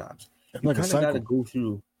create hard times. It's You like a kind of gotta cycle. go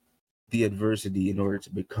through the adversity in order to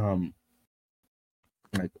become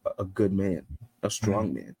like a good man, a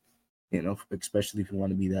strong man. You know, especially if you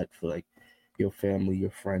want to be that for like your family,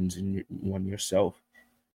 your friends, and yourself.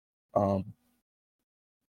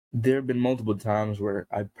 There have been multiple times where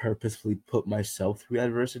I purposefully put myself through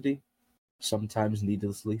adversity, sometimes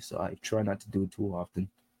needlessly, so I try not to do it too often.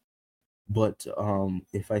 But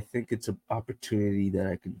if I think it's an opportunity that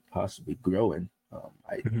I can possibly grow in,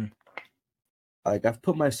 I've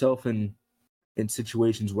put myself in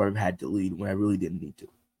situations where I've had to lead when I really didn't need to.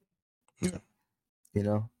 Yeah. You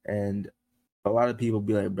know, and a lot of people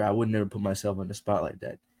be like, "Bro, I would never put myself on the spot like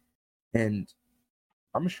that," and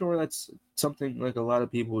I'm sure that's something like a lot of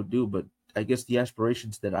people would do. But I guess the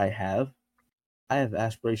aspirations that I have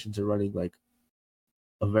aspirations of running like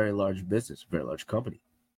a very large business, a very large company.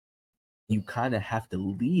 You kind of have to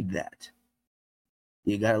lead that.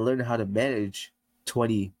 You got to learn how to manage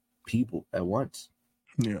 20 people at once.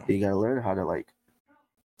 Yeah. You got to learn how to like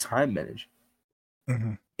time manage.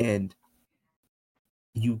 And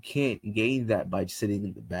you can't gain that by sitting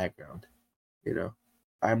in the background. You know,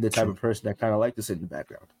 I'm the type of person that kind of like to sit in the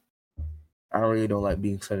background. I don't like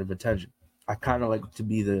being center of attention. I kind of like to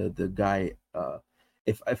be the guy.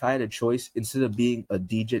 If I had a choice, instead of being a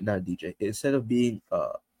DJ, not a DJ, instead of being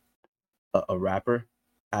a rapper,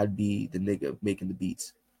 I'd be the nigga making the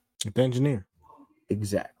beats. The engineer.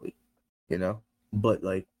 Exactly. You know? But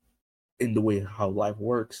like in the way how life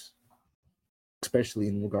works, especially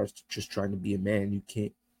in regards to just trying to be a man,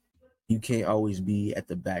 you can't always be at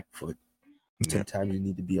the back foot. Sometimes you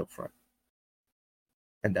need to be up front.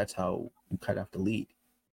 And that's how you kind of have to lead.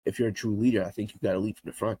 If you're a true leader, I think you got to lead from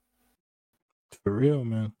the front. For real,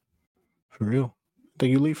 man. For real. I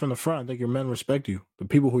think you lead from the front. I think your men respect you. The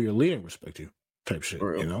people who you're leading respect you. Type shit,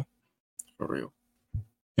 For real. you know? For real.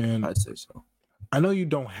 And I'd say so. I know you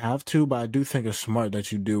don't have to, but I do think it's smart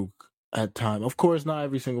that you do at times. Of course, not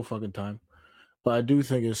every single fucking time. But I do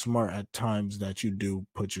think it's smart at times that you do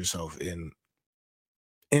put yourself in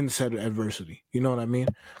said adversity. You know what I mean?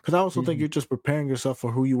 Because I also think you're just preparing yourself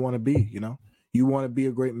for who you want to be, you know? You want to be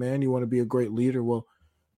a great man, you want to be a great leader. Well,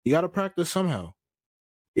 you got to practice somehow.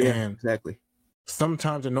 Yeah, and exactly.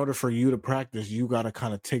 Sometimes in order for you to practice, you got to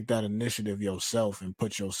kind of take that initiative yourself and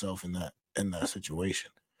put yourself in that situation.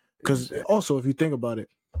 Because also, if you think about it,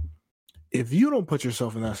 if you don't put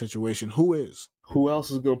yourself in that situation, who is? Who else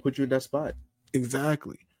is going to put you in that spot?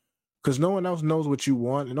 Exactly. Because no one else knows what you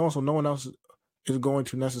want, and also no one else is going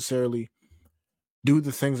to necessarily do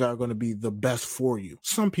the things that are going to be the best for you.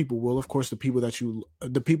 Some people will, of course, the people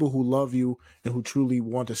who love you and who truly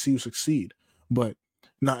want to see you succeed. But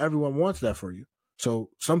not everyone wants that for you. So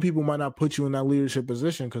some people might not put you in that leadership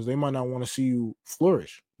position because they might not want to see you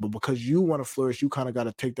flourish. But because you want to flourish, you kind of got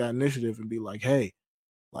to take that initiative and be like, hey,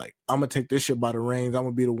 like, I'm going to take this shit by the reins. I'm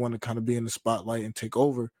going to be the one to kind of be in the spotlight and take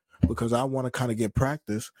over because I want to kind of get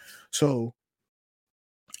practice so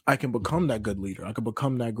I can become that good leader. I can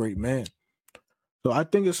become that great man. So I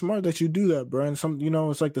think it's smart that you do that, bro. And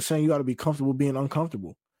it's like the saying, you got to be comfortable being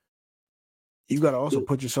uncomfortable. You got to also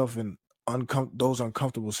put yourself in those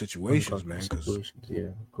uncomfortable situations, man. Because yeah,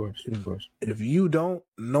 of course. If you don't,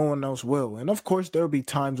 no one else will. And of course, there'll be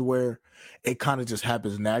times where it kind of just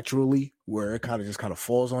happens naturally, where it kind of just kind of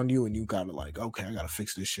falls on you, and you gotta like, okay, I gotta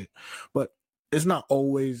fix this shit. But that's not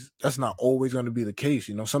always going to be the case.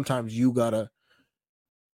 You know, sometimes you gotta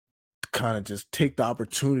kind of just take the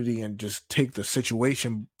opportunity and just take the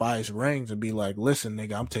situation by its reins and be like, listen,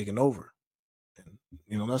 nigga, I'm taking over. And,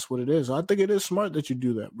 you know, that's what it is. I think it is smart that you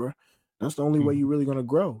do that, bro. That's the only way you're really going to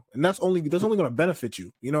grow. And that's only going to benefit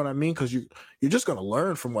you. You know what I mean? Because you're just going to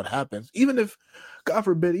learn from what happens. Even if, God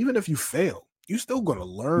forbid, even if you fail, you're still going to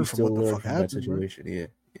learn from what the fuck happened. That situation, bro. Yeah,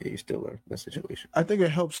 you still learn that situation. I think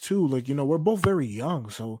it helps too. Like, you know, we're both very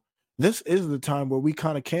young, so this is the time where we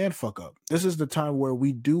kind of can fuck up. This is the time where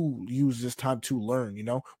we do use this time to learn, you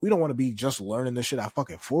know? We don't want to be just learning this shit at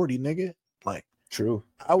fucking 40, nigga. Like, true.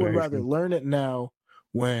 I would rather learn it now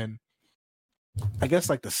when I guess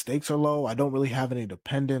like the stakes are low. I don't really have any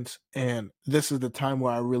dependence. And this is the time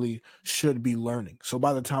where I really should be learning. So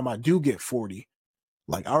by the time I do get 40,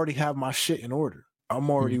 like I already have my shit in order. I'm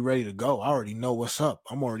already ready to go. I already know what's up.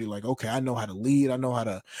 I'm already like, okay, I know how to lead. I know how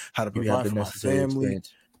to You have provide the for my necessary family.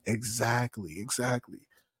 experience. Exactly.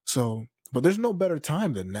 So, but there's no better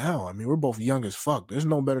time than now. I mean, we're both young as fuck. There's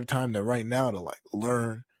no better time than right now to like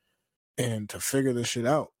learn and to figure this shit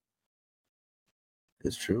out.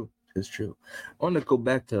 It's true. It's true. I want to go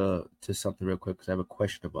back to something real quick because I have a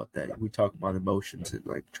question about that. We talk about emotions and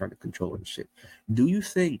like trying to control and shit. Do you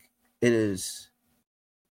think it is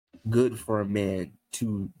good for a man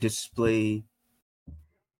to display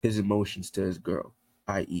his emotions to his girl,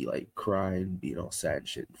 i.e., like crying, being all sad and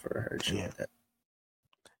shit for her and shit like that?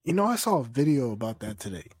 You know, I saw a video about that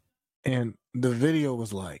today, and the video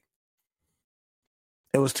was like,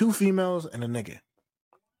 it was two females and a nigga,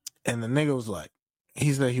 and the nigga was like,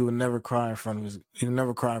 he said he would never cry in front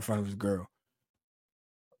of his girl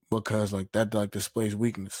because like that like displays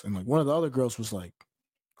weakness, and like one of the other girls was like,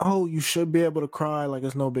 oh, you should be able to cry, like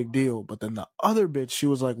it's no big deal. But then the other bitch, she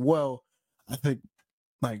was like, well, I think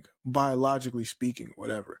like biologically speaking,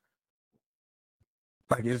 whatever,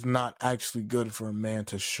 like it's not actually good for a man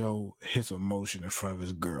to show his emotion in front of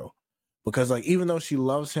his girl. Because like even though she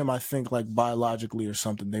loves him, I think like biologically or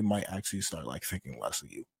something, they might actually start like thinking less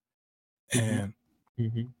of you. And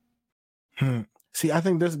see, I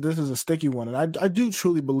think this is a sticky one, and I do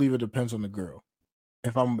truly believe it depends on the girl.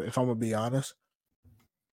 If I'm gonna be honest,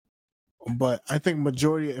 but I think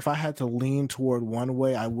majority, if I had to lean toward one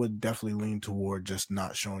way, I would definitely lean toward just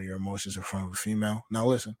not showing your emotions in front of a female. Now,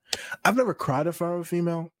 listen, I've never cried in front of a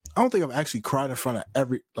female. I don't think I've actually cried in front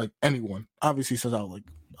of anyone. Obviously, since I was like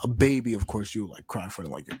a baby, of course, you would like cry in front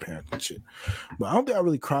of like your parents and shit. But I don't think I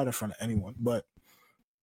really cried in front of anyone. But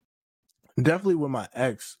definitely with my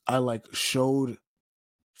ex, I like showed.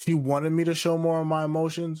 She wanted me to show more of my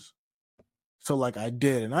emotions. So like I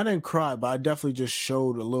did, and I didn't cry, but I definitely just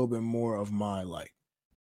showed a little bit more of my like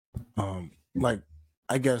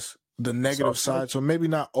I guess the negative side. So maybe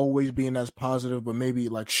not always being as positive, but maybe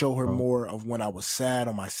like show her more of when I was sad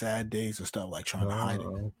on my sad days and stuff, like trying to hide it.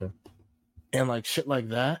 Okay. And like shit like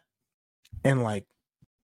that. And like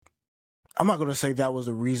I'm not gonna say that was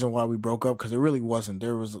the reason why we broke up because it really wasn't.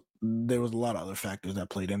 There was a lot of other factors that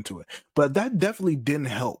played into it. But that definitely didn't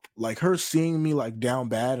help. Like her seeing me like down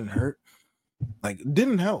bad and hurt, like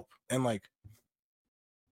didn't help. And like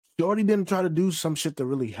she already didn't try to do some shit to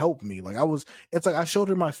really help me. Like it's like I showed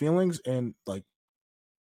her my feelings and like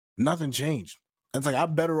nothing changed. It's like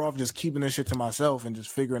I'm better off just keeping this shit to myself and just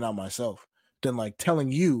figuring out myself than like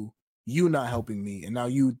telling you not helping me, and now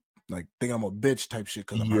you like think I'm a bitch type shit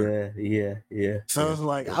because I'm hurt. Yeah. So it's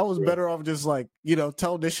like I was better off just like,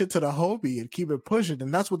 tell this shit to the homie and keep it pushing.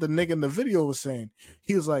 And that's what the nigga in the video was saying.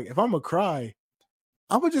 He was like, if I'm gonna cry,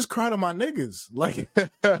 I would just cry to my niggas. Like,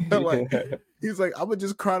 like he's like, I would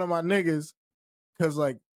just cry to my niggas because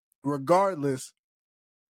like regardless,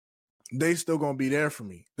 they still gonna be there for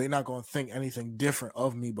me. They not gonna think anything different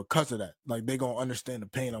of me because of that. Like they gonna understand the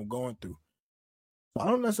pain I'm going through. I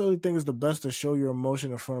don't necessarily think it's the best to show your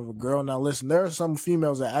emotion in front of a girl. Now, listen, there are some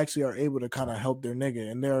females that actually are able to kind of help their nigga,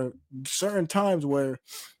 and there are certain times where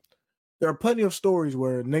there are plenty of stories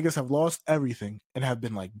where niggas have lost everything and have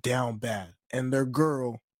been like down bad, and their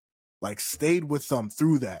girl like stayed with them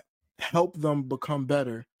through that, helped them become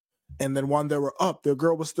better, and then when they were up, their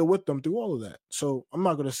girl was still with them through all of that. So I'm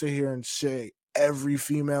not gonna sit here and say every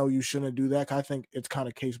female you shouldn't do that. I think it's kind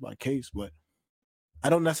of case by case, but I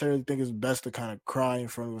don't necessarily think it's best to kind of cry in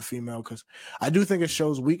front of a female because I do think it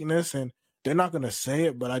shows weakness, and they're not going to say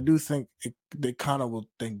it, but I do think they kind of will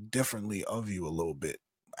think differently of you a little bit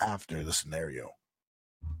after the scenario.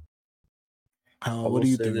 What do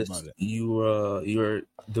you think about it? You're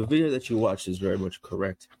the video that you watched is very much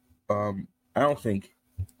correct. I don't think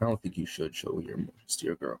you should show your emotions to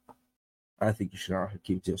your girl. I think you should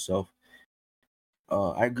keep it to yourself.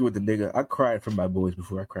 I agree with the nigga. I cried for my boys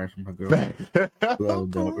before I cried for my girl.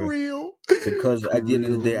 For real. Because at the end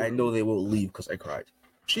of the day, I know they won't leave because I cried.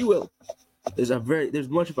 She will. There's a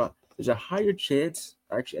higher chance.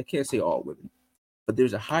 Actually, I can't say all women, but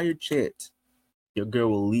there's a higher chance your girl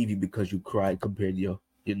will leave you because you cried compared to your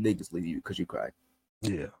niggas leave you because you cried.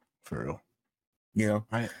 Yeah, for real. You know,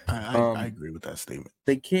 I agree with that statement.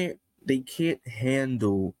 They can't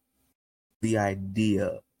handle the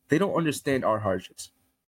idea. They don't understand our hardships.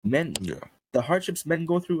 The hardships men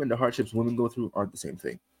go through and the hardships women go through aren't the same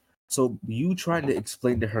thing. So you trying to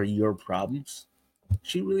explain to her your problems,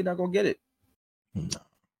 she really not gonna get it. No.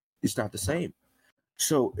 It's not the same.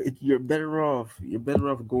 So you're better off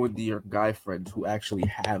going to your guy friends who actually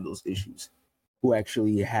have those issues, who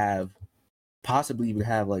actually possibly even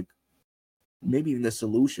have like maybe even the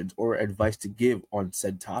solutions or advice to give on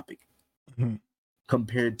said topic,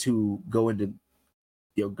 compared to going to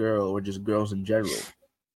your girl or just girls in general,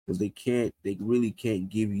 because they really can't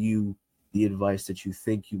give you the advice that you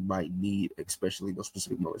think you might need, especially in those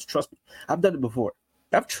specific moments. Trust me, I've done it before.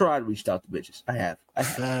 I've tried reached out to bitches. I have.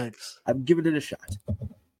 Facts. I've given it a shot.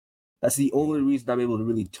 That's the only reason I'm able to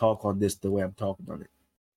really talk on this the way I'm talking on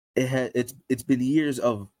it. It's been years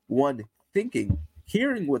of one thinking,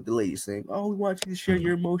 hearing what the lady's saying. Oh, we want you to share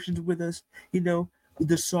your emotions with us. You know,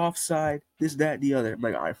 the soft side, this, that, the other. I'm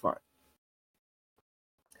like, all right, fine.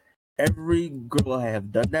 Every girl I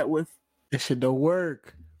have done that with, This shit don't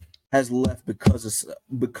work. has left because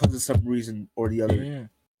of some reason or the other, Yeah.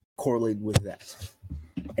 correlating with that.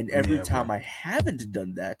 And every Yeah, time bro. I haven't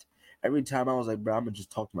done that, every time I was like, bro, I'm gonna just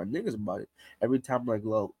talk to my niggas about it. Every time I'm like,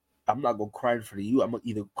 well, I'm not gonna cry in front of you. I'm gonna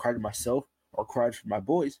either cry to myself or cry for my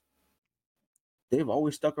boys. They've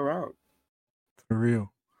always stuck around. For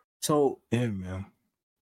real. So Yeah, man.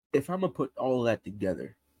 if I'm gonna put all of that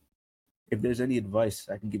together, if there's any advice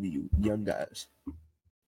I can give you, young guys,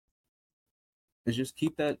 is just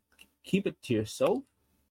keep it to yourself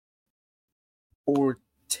or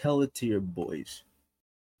tell it to your boys.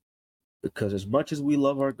 Because as much as we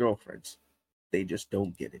love our girlfriends, they just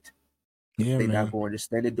don't get it. Yeah, They're man. not going to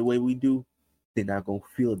understand it the way we do. They're not going to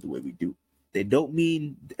feel it the way we do. They don't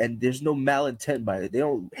mean, and there's no malintent by it. They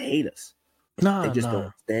don't hate us. They just don't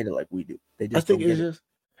understand it like we do. They I just think don't it's get it. just,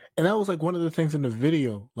 and that was like one of the things in the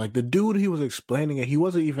video. Like the dude, he was explaining it. He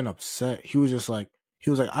wasn't even upset. He was like,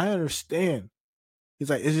 I understand. He's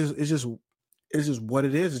like, it's just what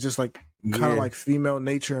it is. It's just like kind of Yeah, like female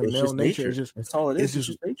nature and it's male just nature. nature. That's all it is. It's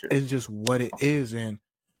just nature. It's just what it is. And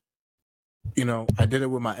you know, I did it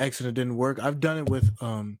with my ex and it didn't work. I've done it with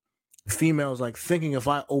females, like thinking if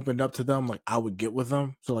I opened up to them, like I would get with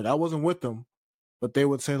them. So like I wasn't with them, but they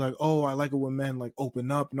would say like, "Oh, I like it when men like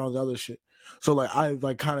open up and all the other shit." So like I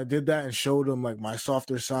like kind of did that and showed them like my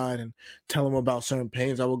softer side and tell them about certain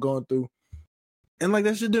pains I was going through, and like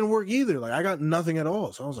that shit didn't work either. Like I got nothing at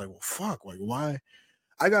all. So I was like, "Well, fuck, like why?"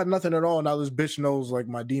 I got nothing at all. Now this bitch knows like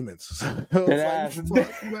my demons. So it's like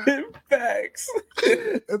fuck, man. Facts.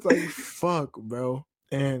 It's like fuck, bro.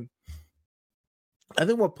 And I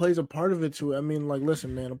think what plays a part of it too. I mean, like,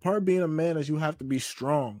 listen, man. A part of being a man is you have to be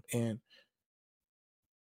strong, and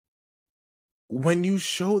when you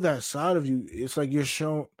show that side of you, it's like you're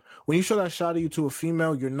shown. When you show that side of you to a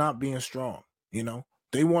female, you're not being strong. You know,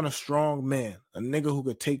 they want a strong man, a nigga who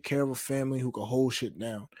could take care of a family, who could hold shit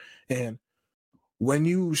down. And when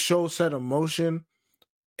you show said emotion,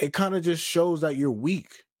 it kind of just shows that you're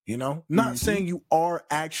weak. You know, not saying you are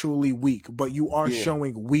actually weak, but you are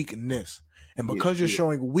showing weakness. And because you're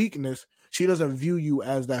showing weakness, she doesn't view you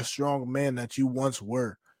as that strong man that you once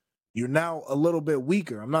were. You're now a little bit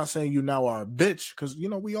weaker. I'm not saying you now are a bitch, because you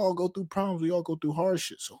know we all go through problems, we all go through hard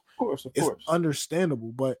shit. So Of it's course.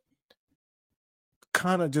 understandable, but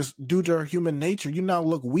kind of just due to her human nature, you now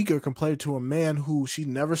look weaker compared to a man who she's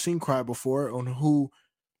never seen cry before and who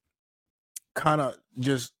kind of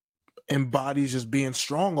just embodies just being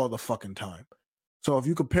strong all the fucking time. So if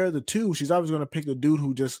you compare the two, she's always going to pick the dude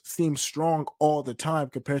who just seems strong all the time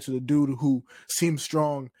compared to the dude who seems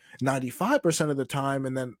strong 95% of the time,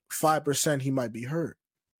 and then 5% he might be hurt.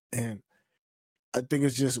 And I think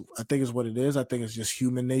it's what it is. I think it's just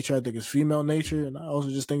human nature. I think it's female nature. And I also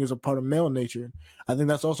just think it's a part of male nature. I think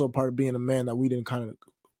that's also a part of being a man that we didn't kind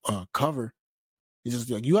of cover. It's just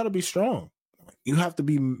like, you got to be strong. You have to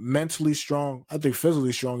be mentally strong. I think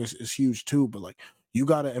physically strong is huge too, but like you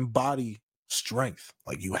got to embody strength.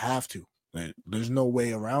 Like you have to. Like, there's no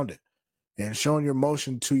way around it. And showing your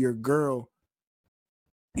emotion to your girl,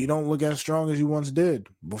 you don't look as strong as you once did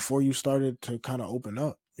before you started to kind of open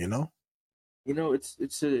up, you know? You know, it's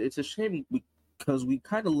a shame because we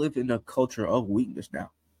kind of live in a culture of weakness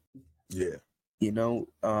now. Yeah. You know,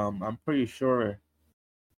 I'm pretty sure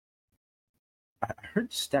I heard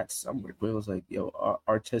stats somewhere, but it was like, yo,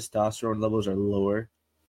 our testosterone levels are lower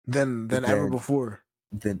Than ever before.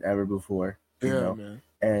 Than ever before. You Yeah, know, man.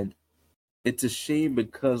 and it's a shame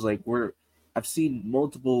because like I've seen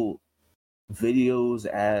multiple videos,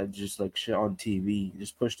 ads, just like shit on TV,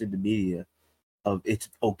 just pushed in the media of it's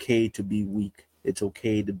okay to be weak, it's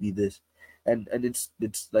okay to be this, and it's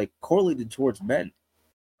like correlated towards men.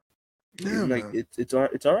 Yeah, Like man. it's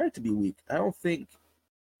all right to be weak. I don't think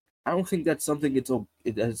that's something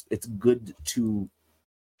it's good to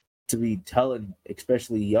be telling,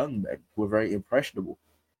 especially young men who are very impressionable.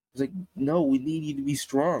 It's like, no, we need you to be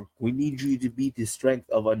strong. We need you to be the strength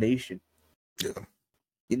of a nation. Yeah.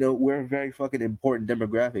 You know, we're a very fucking important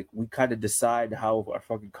demographic. We kind of decide how our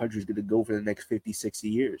fucking country is going to go for the next 50, 60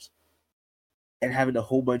 years. And having a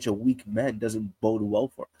whole bunch of weak men doesn't bode well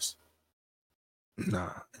for us.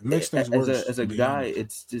 Nah, it makes things As worse. a To be guy,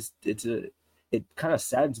 honest. it kind of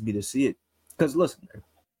saddens me to see it. Because listen, man,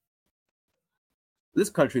 this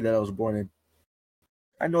country that I was born in,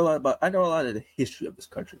 I know a lot of the history of this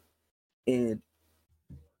country, and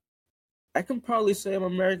I can probably say I'm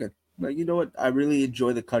American. Like, you know what? I really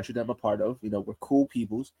enjoy the country that I'm a part of. You know, we're cool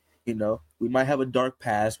peoples. You know, we might have a dark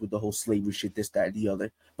past with the whole slavery shit, this, that, and the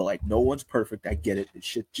other. But like, no one's perfect. I get it. This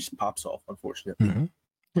shit just pops off, unfortunately. Mm-hmm.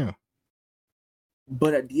 Yeah.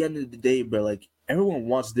 But at the end of the day, bro, like everyone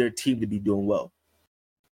wants their team to be doing well.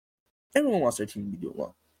 Everyone wants their team to be doing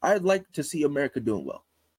well. I'd like to see America doing well.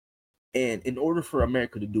 And in order for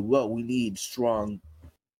America to do well, we need strong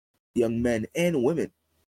young men and women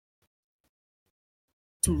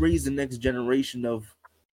to raise the next generation of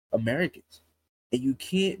Americans. And you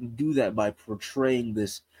can't do that by portraying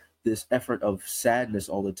this effort of sadness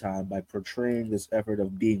all the time, by portraying this effort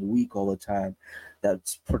of being weak all the time,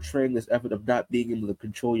 that's portraying this effort of not being able to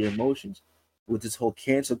control your emotions with this whole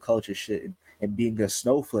cancel culture shit and being a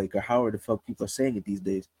snowflake or however the fuck people are saying it these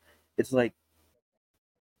days. It's like,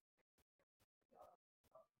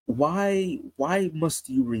 why must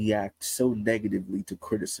you react so negatively to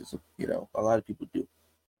criticism? You know, a lot of people do.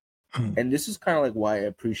 And this is kind of like why I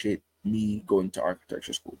appreciate me going to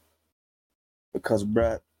architecture school. Because,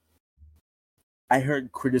 bruh, I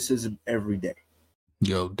heard criticism every day.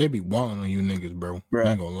 Yo, they be walling on you niggas, bro. Bruh,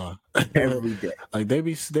 I ain't gonna lie. every day. Like they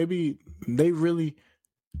be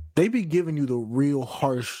giving you the real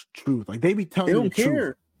harsh truth. Like they be telling They you don't the truth.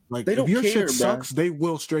 care. Like They if don't your care, shit bruh. sucks, they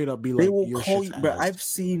will straight up be They like, will your call shit's you, bruh.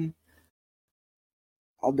 ass.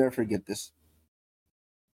 I'll never forget this.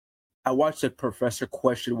 I watched a professor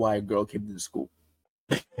question why a girl came to the school.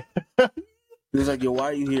 He was like, yo, why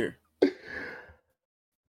are you here?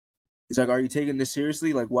 He's like, are you taking this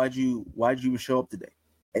seriously? Like, why'd you even show up today?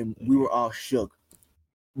 And we were all shook.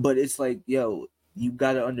 But it's like, yo, you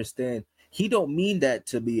gotta understand, he don't mean that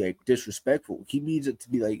to be like disrespectful. He means it to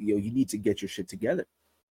be like, yo, you need to get your shit together.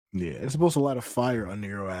 Yeah, it's supposed to light a fire under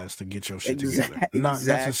your ass to get your shit together. Not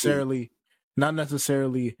Exactly.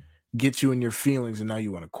 necessarily get you in your feelings and now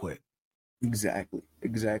you want to quit. Exactly.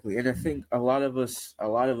 And I think a lot of us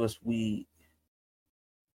we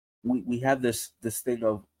have this thing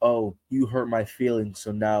of, oh, you hurt my feelings,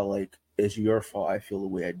 so now like it's your fault I feel the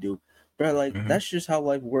way I do. But like that's just how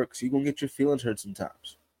life works. You're gonna get your feelings hurt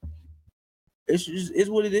sometimes. It's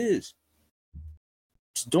what it is.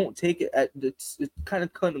 Just don't take it at it kind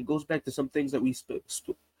of goes back to some things that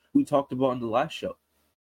we talked about in the last show.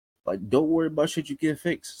 Like, don't worry about shit you can't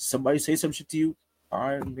fix. Somebody say some shit to you, all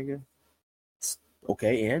right, nigga. It's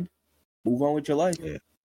okay, and move on with your life. Yeah.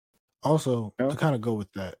 Also, to kind of go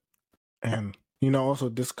with that, and also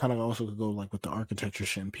this kind of also could go like with the architecture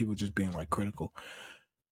shit and people just being like critical.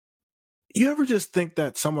 You ever just think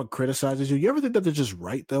that someone criticizes you? You ever think that they're just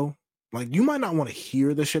right though? Like you might not want to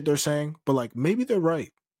hear the shit they're saying, but like maybe they're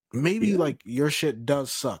right. Maybe like your shit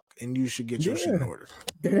does suck and you should get your shit in order.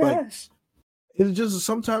 Like it's just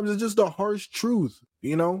sometimes it's just the harsh truth,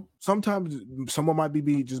 Sometimes someone might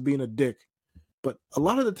be just being a dick, but a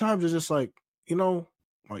lot of the times it's just like,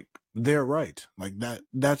 like they're right. Like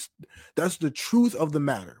that's the truth of the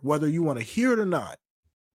matter, whether you want to hear it or not.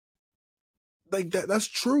 Like that's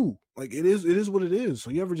true. Like it is what it is. So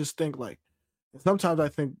you ever just think like, sometimes I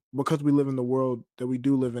think because we live in the world that we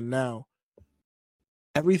do live in now,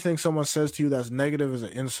 everything someone says to you that's negative is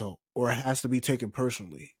an insult or it has to be taken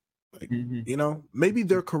personally. Like, maybe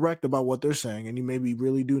they're correct about what they're saying and you maybe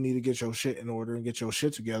really do need to get your shit in order and get your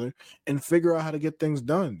shit together and figure out how to get things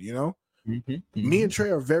done, Me and Trey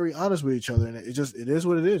are very honest with each other and it is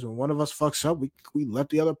what it is. When one of us fucks up, we let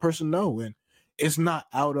the other person know, and it's not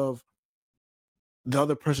out of the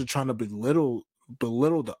other person trying to belittle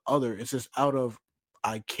the other. It's just out of,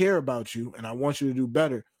 I care about you and I want you to do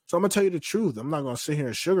better. So I'm gonna tell you the truth. I'm not gonna sit here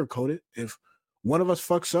and sugarcoat it. If one of us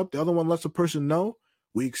fucks up, the other one lets the person know,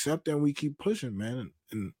 we accept it and we keep pushing, man.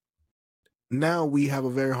 And now we have a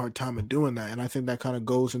very hard time of doing that. And I think that kind of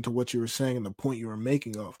goes into what you were saying and the point you were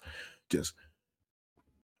making of just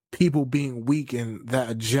people being weak and that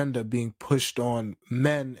agenda being pushed on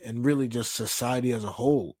men and really just society as a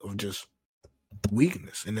whole of just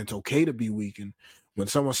weakness. And it's okay to be weak. And when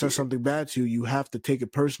someone says something bad to you, you have to take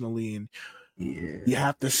it personally and you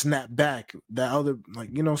have to snap back. That other, like,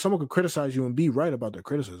 someone could criticize you and be right about their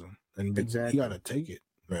criticism. And you got to take it,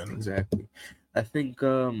 man. Exactly. I think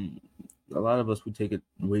a lot of us would take it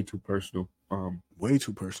way too personal. Way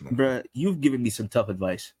too personal. Bruh, you've given me some tough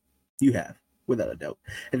advice. You have, without a doubt.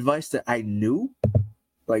 Advice that I knew,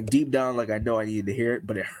 like deep down, like I know I needed to hear it,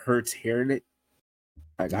 but it hurts hearing it.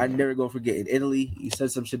 Like I never gonna forget. In Italy, you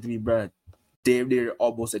said some shit to me, bruh. Damn near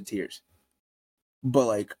almost in tears. but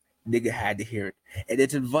like nigga had to hear it, and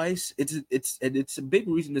it's advice. It's a big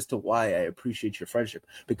reason as to why I appreciate your friendship,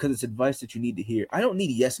 because it's advice that you need to hear. I don't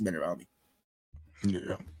need yes men around me.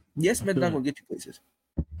 Yeah. Yes men not gonna get you places.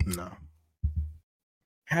 No.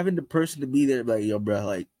 Having the person to be there, like, yo, bro,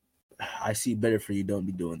 like, I see better for you. Don't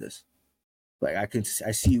be doing this. Like,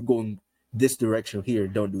 I see you going this direction here.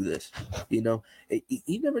 Don't do this. You know,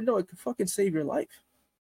 you never know. It could fucking save your life.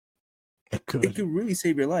 It could. It could really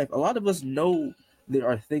save your life. A lot of us know there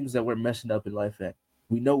are things that we're messing up in life that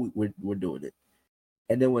we know we're doing it,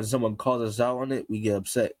 and then when someone calls us out on it, we get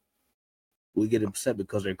upset. We get upset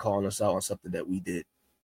because they're calling us out on something that we did.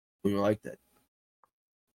 We don't like that.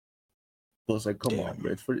 So it's like, come on,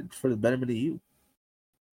 bro. It's for the benefit of you.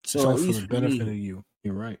 So it's all at for least the for benefit me, of you.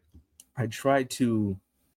 You're right. I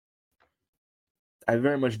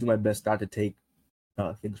very much do my best not to take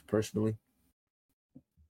things personally.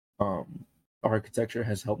 Architecture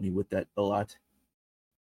has helped me with that a lot.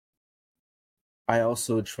 I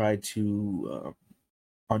also try to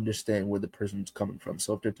understand where the person's coming from.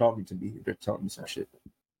 So if they're talking to me, if they're telling me some shit,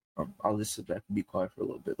 I'll just sit back and be quiet for a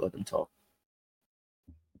little bit, let them talk.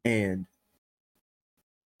 And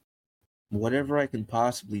whatever I can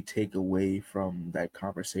possibly take away from that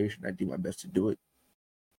conversation, I do my best to do it.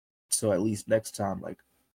 So at least next time, like,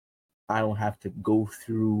 I don't have to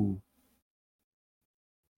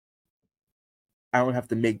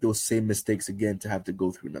make those same mistakes again to have to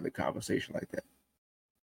go through another conversation like that.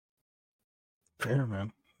 Fair,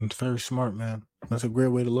 man. It's very smart, man. That's a great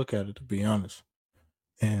way to look at it, to be honest.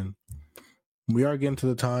 And we are getting to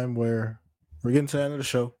the time where we're getting to the end of the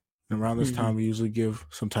show. And around this time, we usually give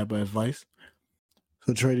some type of advice.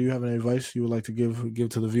 So, Trey, do you have any advice you would like to give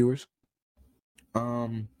to the viewers?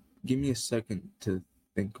 Give me a second to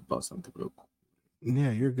think about something real quick.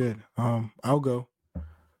 Yeah, you're good. I'll go.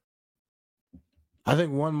 I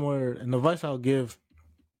think one more, and the advice I'll give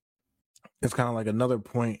is kind of like another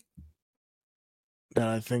point that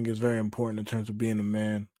I think is very important in terms of being a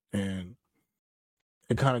man, and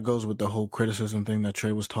it kind of goes with the whole criticism thing that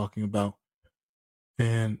Trey was talking about.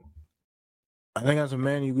 And I think as a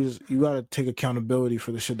man, you got to take accountability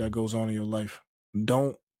for the shit that goes on in your life.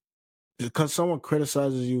 Don't, because someone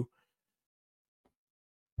criticizes you,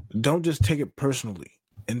 don't just take it personally,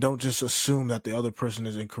 and don't just assume that the other person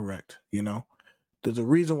is incorrect. You know, there's a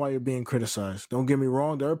reason why you're being criticized. Don't get me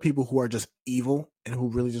wrong. There are people who are just evil and who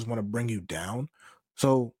really just want to bring you down.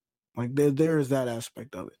 So, like, there is that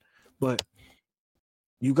aspect of it. But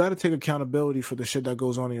you got to take accountability for the shit that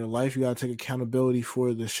goes on in your life. You got to take accountability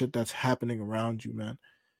for the shit that's happening around you, man.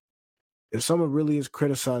 If someone really is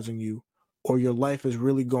criticizing you or your life is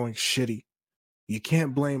really going shitty, you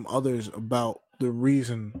can't blame others about the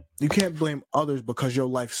reason. You can't blame others because your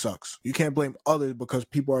life sucks. You can't blame others because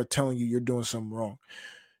people are telling you you're doing something wrong.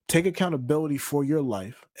 Take accountability for your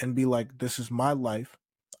life and be like, this is my life.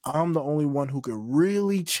 I'm the only one who could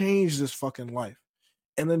really change this fucking life.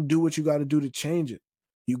 And then do what you got to do to change it.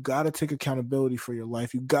 You got to take accountability for your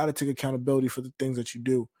life. You got to take accountability for the things that you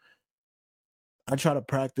do. I try to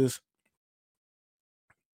practice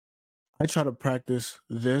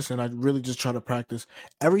this, and I really just try to practice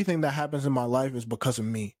everything that happens in my life is because of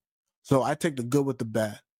me. So I take the good with the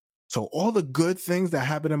bad. So all the good things that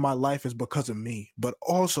happen in my life is because of me, but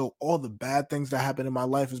also all the bad things that happen in my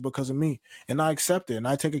life is because of me. And I accept it, and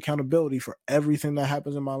I take accountability for everything that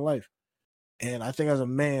happens in my life. And I think as a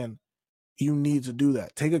man, you need to do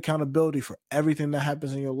that. Take accountability for everything that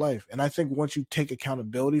happens in your life. And I think once you take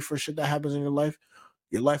accountability for shit that happens in your life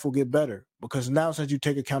will get better, because now since you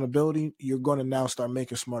take accountability, you're going to now start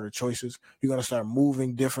making smarter choices. You're going to start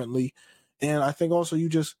moving differently. And I think also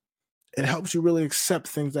it helps you really accept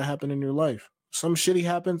things that happen in your life. Some shitty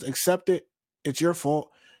happens, accept it. It's your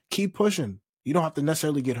fault. Keep pushing. You don't have to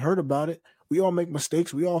necessarily get hurt about it. We all make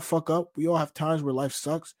mistakes. We all fuck up. We all have times where life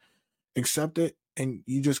sucks. Accept it and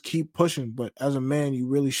you just keep pushing. But as a man, you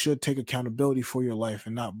really should take accountability for your life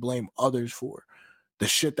and not blame others for the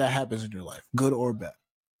shit that happens in your life, good or bad.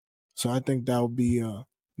 So I think that would be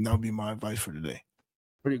my advice for today.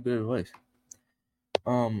 Pretty good advice.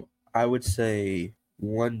 I would say,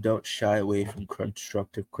 one, don't shy away from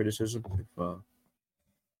constructive criticism.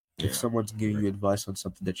 If someone's giving you advice on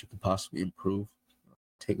something that you can possibly improve,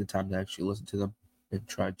 take the time to actually listen to them and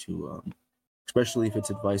try to, especially if it's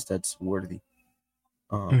advice that's worthy,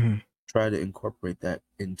 try to incorporate that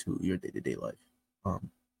into your day-to-day life.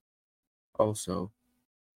 Also,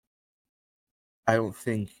 I don't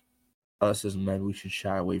think us as men, we should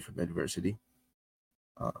shy away from adversity.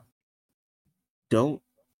 Don't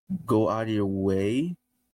go out of your way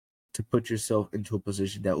to put yourself into a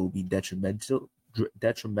position that will be detrimental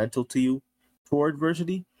to you for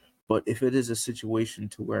adversity, But if it is a situation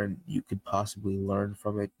to where you could possibly learn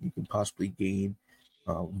from it, you can possibly gain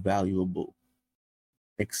valuable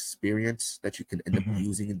experience that you can end up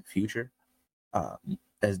using in the future.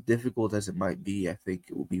 As difficult as it might be, I think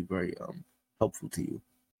it will be very helpful to you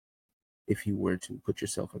if you were to put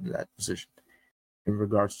yourself into that position. In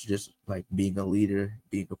regards to just like being a leader,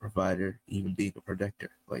 being a provider, even being a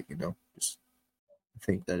protector, just I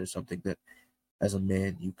think that is something that as a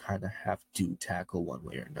man you kind of have to tackle one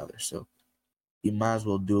way or another. So you might as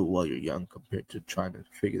well do it while you're young compared to trying to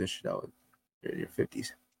figure this shit out in your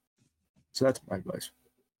 50s. So that's my advice.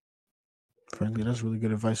 Frankly, that's really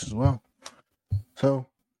good advice as well. So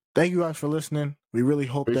thank you guys for listening. We really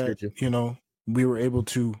hope Appreciate that, you. We were able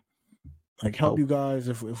to help you guys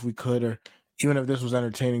if we could, or even if this was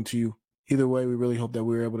entertaining to you. Either way, we really hope that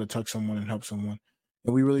we were able to touch someone and help someone.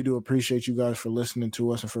 And we really do appreciate you guys for listening to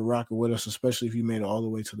us and for rocking with us, especially if you made it all the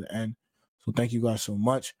way to the end. So thank you guys so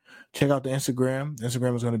much. Check out the Instagram. The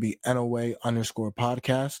Instagram is going to be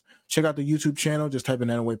NOA_podcast. Check out the YouTube channel. Just type in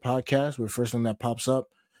NOA podcast. We're the first thing that pops up.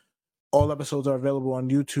 All episodes are available on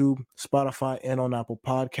YouTube, Spotify, and on Apple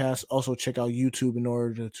Podcasts. Also, check out YouTube in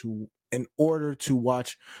order to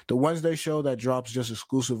watch the Wednesday show that drops just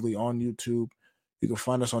exclusively on YouTube. You can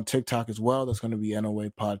find us on TikTok as well. That's going to be NOA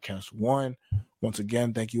Podcast 1. Once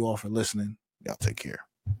again, thank you all for listening. Y'all take care.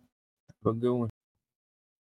 Have a good one.